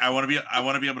 And 4. like I want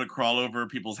to be able to crawl over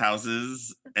people's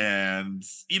houses and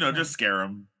just Right. scare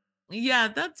them. Yeah,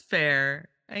 that's fair.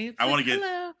 And it's I want like, to get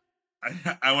 "Hello."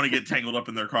 I want to get tangled up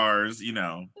in their cars.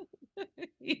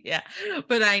 Yeah,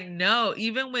 but I know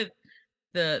even with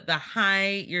the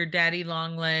height, your daddy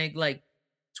long leg, like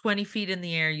 20 feet in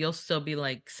the air, you'll still be,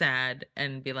 like, sad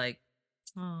and be like,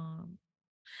 "Oh,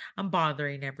 I'm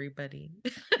bothering everybody."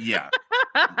 Yeah.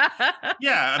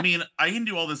 Yeah, I mean, I can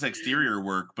do all this exterior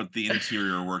work, but the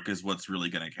interior work is what's really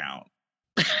gonna count.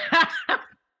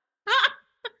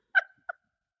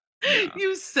 Yeah.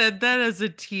 You said that as a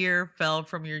tear fell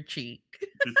from your cheek.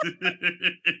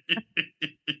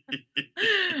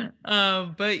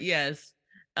 But yes.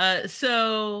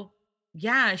 So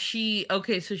yeah, so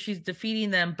she's defeating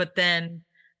them, but then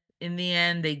in the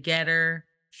end they get her.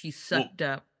 She's Well sucked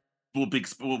up.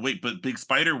 wait, but Big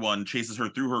Spider One chases her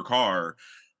through her car.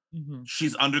 Mhm.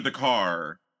 She's under the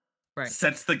car, Right.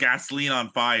 sets the gasoline on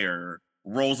fire,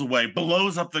 rolls away,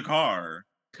 blows up the car.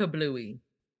 Kablooey.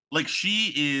 Like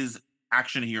she is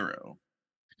action hero.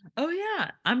 Oh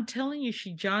yeah, I'm telling you,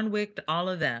 she John Wicked all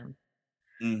of them.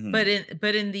 Mhm.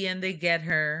 But in the end they get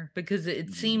her because it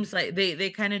Mhm. seems like they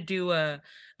kind of do a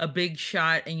big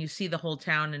shot and you see the whole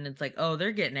town and it's like, "Oh,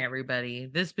 they're getting everybody.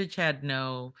 This bitch had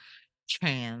no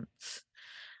chance."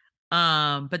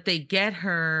 But they get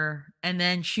her and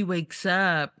then she wakes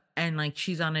up and like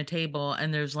she's on a table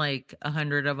and there's like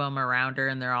 100 of them around her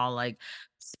and they're all like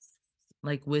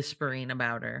whispering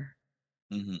about her.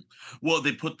 Mhm. Well,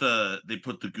 they put the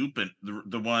goop in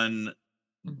Mhm.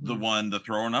 the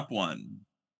throwing up one.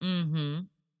 Mhm.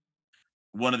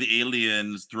 One of the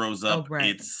aliens throws Oh, up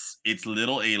right. its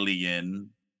little alien,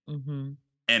 Mhm.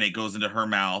 and it goes into her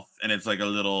mouth, and it's like a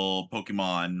little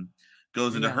Pokemon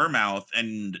goes into Yeah. her mouth,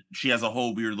 and she has a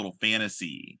whole weird little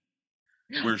fantasy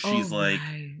where Oh, she's like,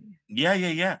 right. yeah,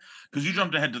 yeah, yeah. Because you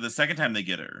jumped ahead to the second time they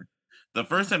get her. The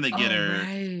first time they get Oh, her,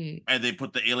 right. and they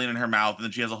put the alien in her mouth, and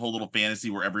then she has a whole little fantasy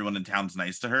where everyone in town's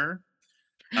nice to her.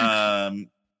 Um,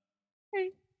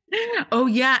 Right. Oh,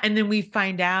 yeah, and then we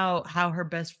find out how her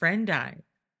best friend died.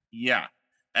 yeah.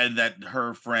 And that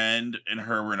her friend and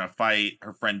her were in a fight.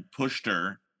 Her friend pushed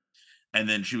her. And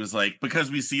then she was like, because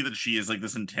we see that she is like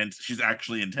this intense, she's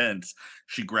actually intense.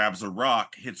 She grabs a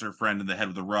rock, hits her friend in the head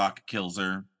with a rock, kills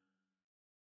her.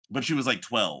 But she was like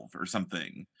 12 or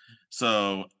something.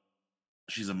 So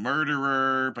she's a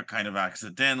murderer, but kind of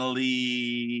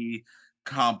accidentally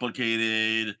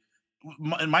complicated.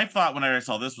 My thought when I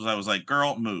saw this was, I was like,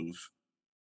 girl, move.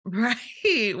 Right.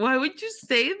 Why would you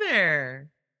stay there?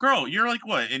 Girl, you're like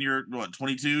what? In your what,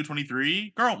 22,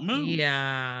 23? Girl, move.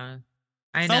 Yeah,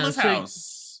 I Sell know. this So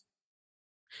house.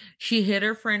 she hit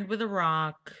her friend with a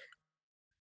rock.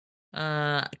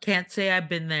 I can't say I've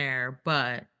been there,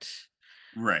 but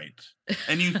Right.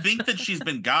 And you think that she's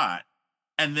been got,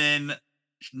 and then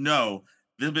no,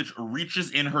 the bitch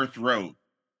reaches in her throat,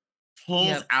 pulls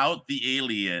Yep. out the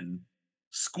alien,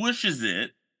 squishes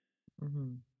it.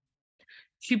 Mhm.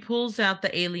 She pulls out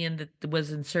the alien that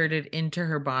was inserted into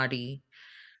her body,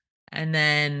 and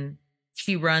then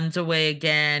she runs away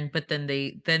again, but then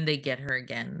they get her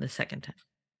again the second time.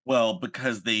 Well,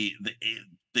 because they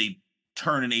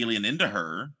turn an alien into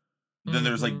her. Then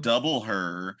there's like Mhm. double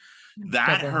her.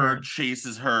 That Double her her.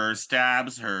 chases her,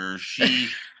 stabs her. She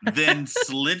then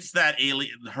slits that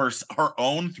alien her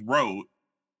own throat.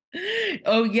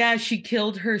 Oh, yeah, she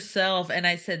killed herself, and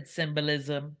I said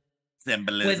symbolism. When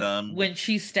Symbolism. when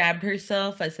she stabbed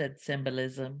herself, I said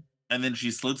symbolism. And then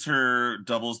she slits her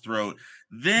double's throat,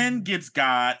 then Mhm. gets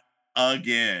got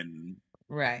again.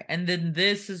 Right, and then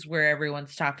this is where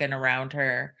everyone's talking around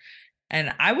her,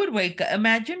 and I would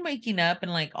imagine waking up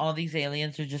and, like, all these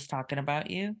aliens are just talking about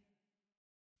you.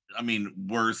 I mean,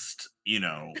 worst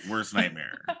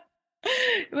nightmare.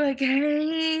 Like,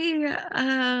 "Hey,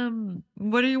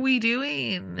 what are we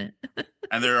doing?"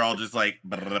 And they're all just like,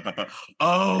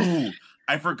 oh,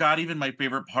 I forgot even my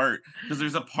favorite part, because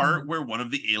there's a part Mhm. where one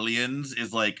of the aliens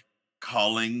is like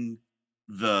calling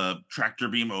the tractor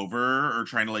beam over or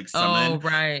trying to like Oh, summon,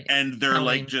 right, and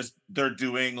telling. they're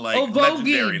doing Oh, like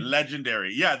voguing!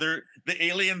 legendary. Yeah, the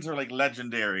aliens are like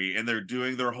legendary and they're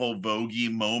doing their whole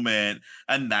voguey moment,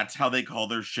 and that's how they call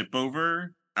their ship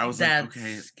over. I was like,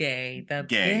 okay, That's gay, that's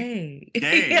gay, gay. gay,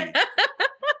 Yeah. gay,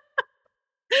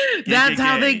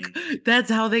 gay, gay.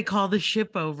 That's how they call the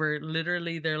ship over.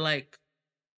 Literally, they're like,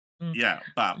 mm, Yeah,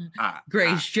 bop, mm, ah, ah,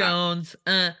 Grace ah. Jones,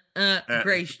 Uh,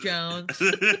 Grace Jones.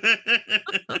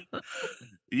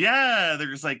 yeah,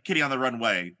 they're just like kitty on the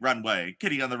runway, runway,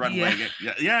 kitty on the Yeah. runway.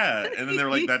 Yeah, yeah. And then they're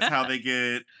like, that's how Yeah. they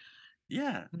get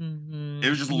Yeah. It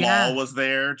was Mhm. just Law Yeah. was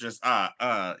there, just,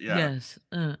 yeah. Yes.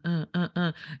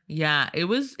 Yeah, it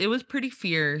was pretty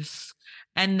fierce.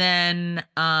 And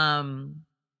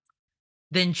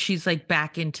then she's, like,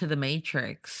 back into the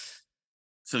Matrix.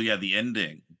 So, yeah, the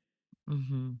ending.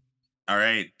 Mhm.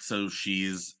 Alright, so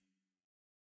she's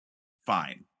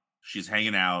fine. She's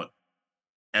hanging out,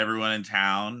 everyone in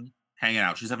town hanging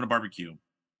out. She's having a barbecue.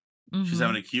 She's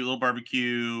having Mhm. a cute little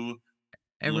barbecue, look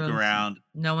Everyone's around,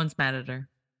 no one's mad at her.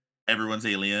 everyone's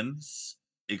aliens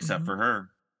except Mhm. for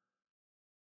her.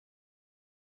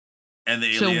 And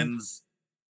the So aliens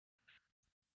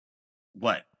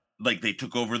what? Like, they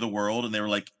took over the world and they were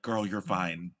like, "Girl, you're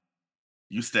fine.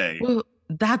 You stay." well,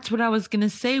 that's what I was gonna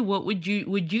say. What would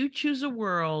you choose a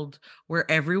world where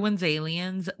everyone's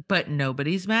aliens, but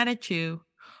nobody's mad at you?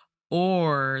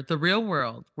 Or the real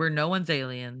world where no one's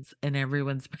aliens and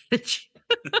everyone's mad at you?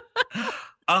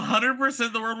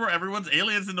 100% the world where everyone's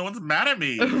aliens and no one's mad at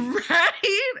me.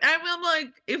 Right? I'm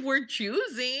like, if we're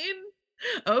choosing,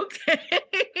 okay.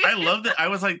 I love that. I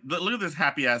was like, Look at this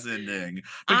happy ass ending,"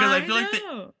 because I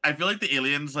know. I feel like the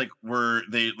aliens like were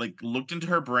they like looked into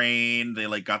her brain, they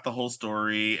like got the whole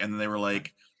story, and then they were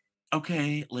like,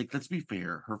 "Okay, like let's be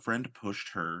fair. Her friend pushed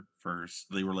her first.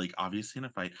 They were like obviously in a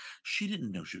fight. She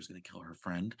didn't know she was going to kill her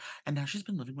friend, and now she's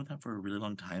been living with that for a really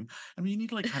long time. I mean, you need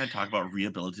to like kind of talk about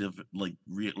rehabilitative,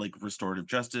 like restorative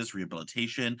justice,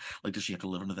 rehabilitation. Like, does she have to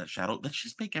live under that shadow? Let's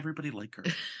just make everybody like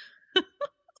her.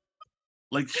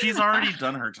 Like, she's already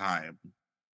done her time."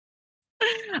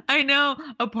 I know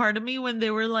a part of me when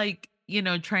they were like,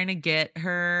 trying to get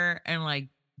her and like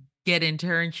get into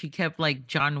her and she kept like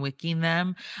John Wicking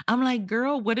them. I'm like,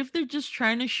 girl, what if they're just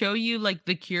trying to show you like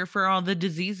the cure for all the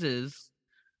diseases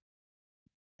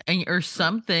and or True.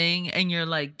 something and you're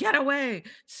like, get away,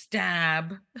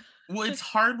 stab. Well, it's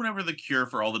hard whenever the cure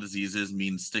for all the diseases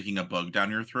means sticking a bug down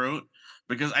your throat,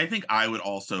 because I think I would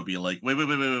also be like, "Wait, wait,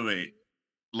 wait, wait, wait, wait.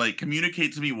 Like,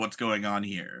 communicate to me what's going on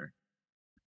here."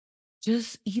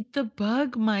 Just eat the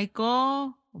bug,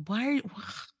 Michael. Why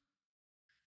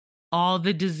all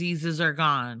the diseases are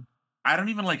gone. I don't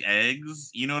even like eggs,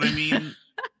 you know what I mean?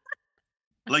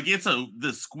 Like, it's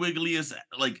the squiggliest,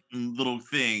 like, little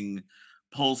thing,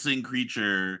 pulsing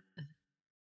creature.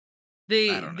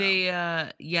 I don't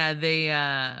know. Yeah,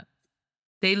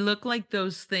 they look like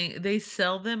those things. They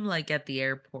sell them like at the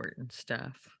airport and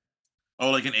stuff. Oh,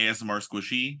 like an ASMR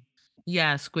squishy?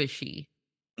 Yeah, squishy.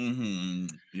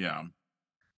 Mhm. Yeah.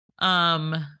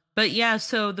 Um, but yeah,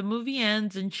 so the movie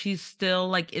ends and she's still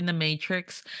like in the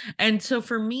Matrix. And so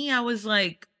for me, I was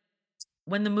like,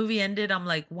 when the movie ended, I'm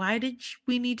like, why did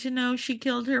we need to know she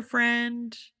killed her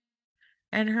friend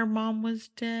and her mom was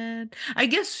dead? I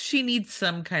guess she needs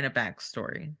some kind of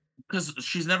backstory. Because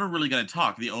she's never really gonna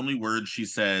talk. The only word she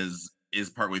says is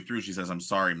partway through, she says, "I'm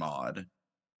sorry, Maud."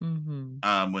 Mhm.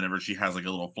 Whenever she has like a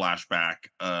little flashback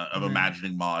of Right.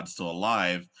 imagining Maud still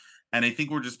alive. And I think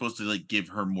we're just supposed to like give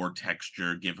her more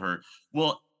texture, give her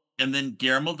well, and then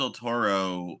Guillermo del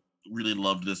Toro really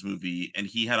loved this movie, and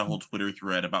he had a whole Mm. Twitter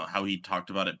thread about how he talked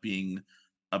about it being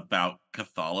about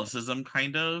Catholicism,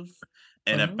 kind of,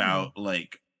 and Oh. about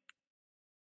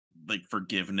like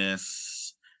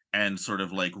forgiveness and sort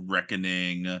of like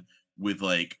reckoning with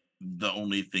like the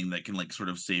only thing that can like sort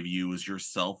of save you is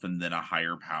yourself and then a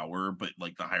higher power, but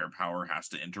like the higher power has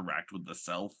to interact with the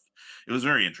self. It was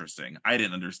very interesting. I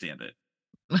didn't understand it.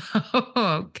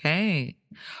 Okay.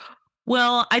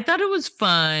 Well, I thought it was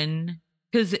fun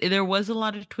because there was a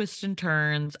lot of twists and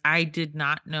turns. I did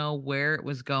not know where it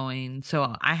was going.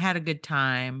 So I had a good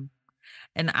time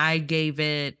and I gave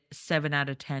it 7 out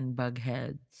of 10 bug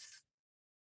heads.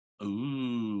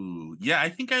 Ooh, yeah, I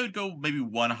think I would go maybe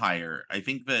one higher. I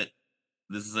think that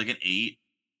this is like an 8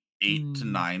 to Mm,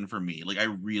 9 for me. Like, I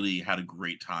really had a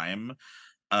great time.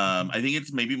 mhm. I think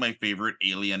it's maybe my favorite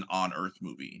alien on Earth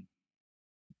movie.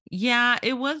 Yeah,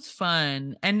 it was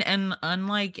fun. And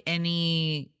unlike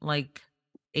any like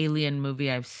alien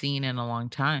movie I've seen in a long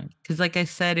time. Cause like I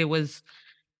said, it was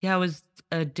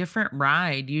a different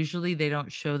ride. Usually they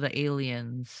don't show the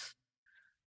aliens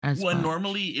as Well, much.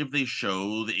 normally if they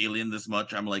show the alien this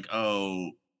much, I'm like,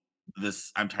 "Oh,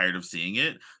 this I'm tired of seeing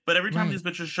it." But every time Right. these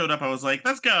bitches showed up, I was like,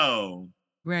 "Let's go."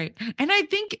 Right. And I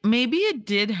think maybe it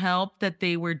did help that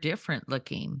they were different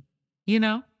looking, you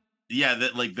know? Yeah,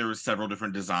 that like there were several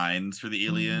different designs for the Mhm.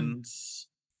 aliens.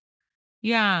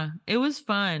 Yeah, it was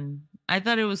fun. I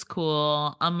thought it was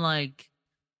cool. I'm like,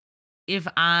 if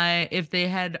they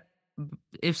had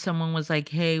if someone was like,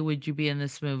 "Hey, would you be in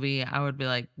this movie?" I would be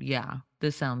like, "Yeah,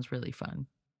 this sounds really fun."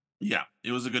 Yeah,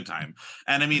 it was a good time.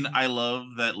 And I mean, Mhm. I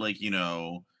love that like,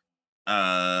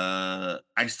 I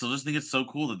still just think it's so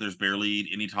cool that there's barely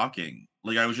any talking.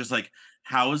 Like, I was just like,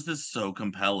 "How is this so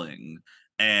compelling?"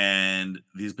 And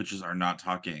these bitches are not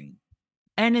talking.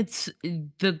 And it's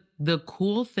the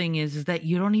cool thing is that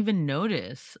you don't even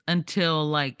notice until,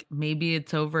 like, maybe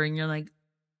it's over and you're like,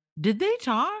 "Did they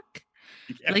talk?"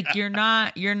 Like,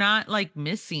 Yeah. you're not, like,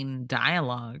 missing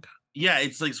dialogue. Yeah,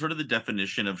 it's like sort of the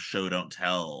definition of show don't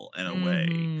tell in a way.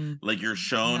 Mhm. Like you're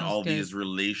shown That was all good. these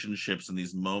relationships and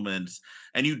these moments,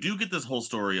 and you do get this whole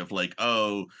story of like,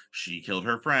 oh, she killed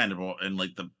her friend, and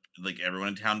like the like everyone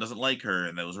in town doesn't like her,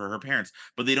 and those were her parents,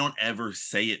 but they don't ever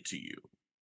say it to you.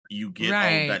 You get all of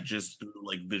Right. that just through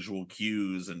like visual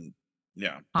cues and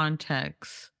yeah.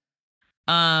 Context.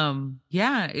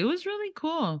 Yeah, it was really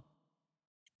cool.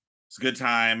 It's a good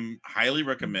time. Highly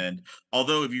recommend.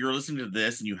 Although if you're listening to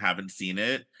this and you haven't seen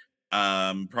it,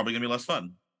 probably gonna be less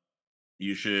fun.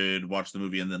 You should watch the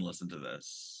movie and then listen to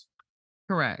this.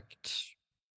 Correct.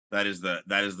 That is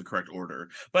the correct order.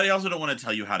 But I also don't want to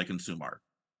tell you how to consume art.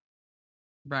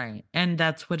 Right, and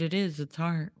that's what it is, it's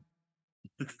art.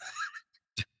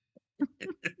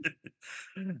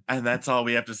 And that's all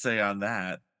we have to say on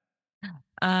that.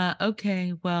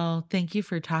 Okay, well, thank you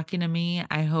for talking to me.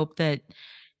 I hope that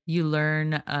you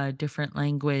learn a different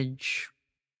language.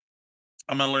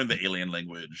 I'm gonna learn the alien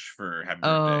language for Happy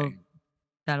Oh, Birthday.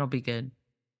 that'll be good.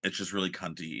 It's just really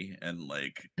cunty and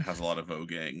like has a lot of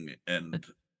voguing and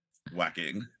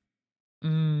whacking.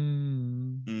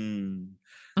 Mm. Mm.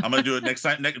 I'm gonna do it next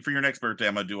time for your next birthday.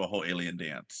 I'm gonna do a whole alien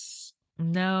dance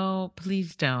No,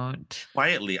 please don't.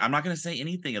 quietly. I'm not gonna say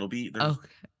anything. It'll be there's Okay,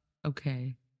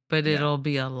 okay, but yeah. it'll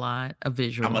be a lot of I'm gonna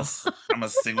visual. I'm gonna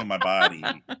sing with my body.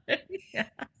 Yeah.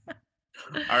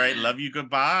 All right, love you.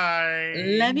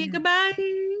 Love you, Goodbye.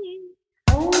 goodbye.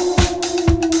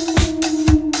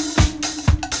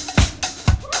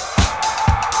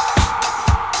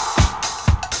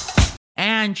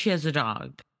 And she has a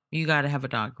dog. You gotta have a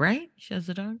dog, right? She has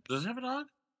a dog? Does it have a dog?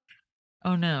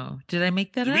 Oh, no. Did I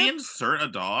make that Did we up? insert a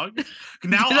dog?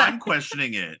 Now Did I? I'm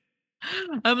questioning it.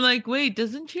 I'm like, "Wait,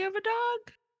 doesn't she have a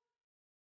dog?"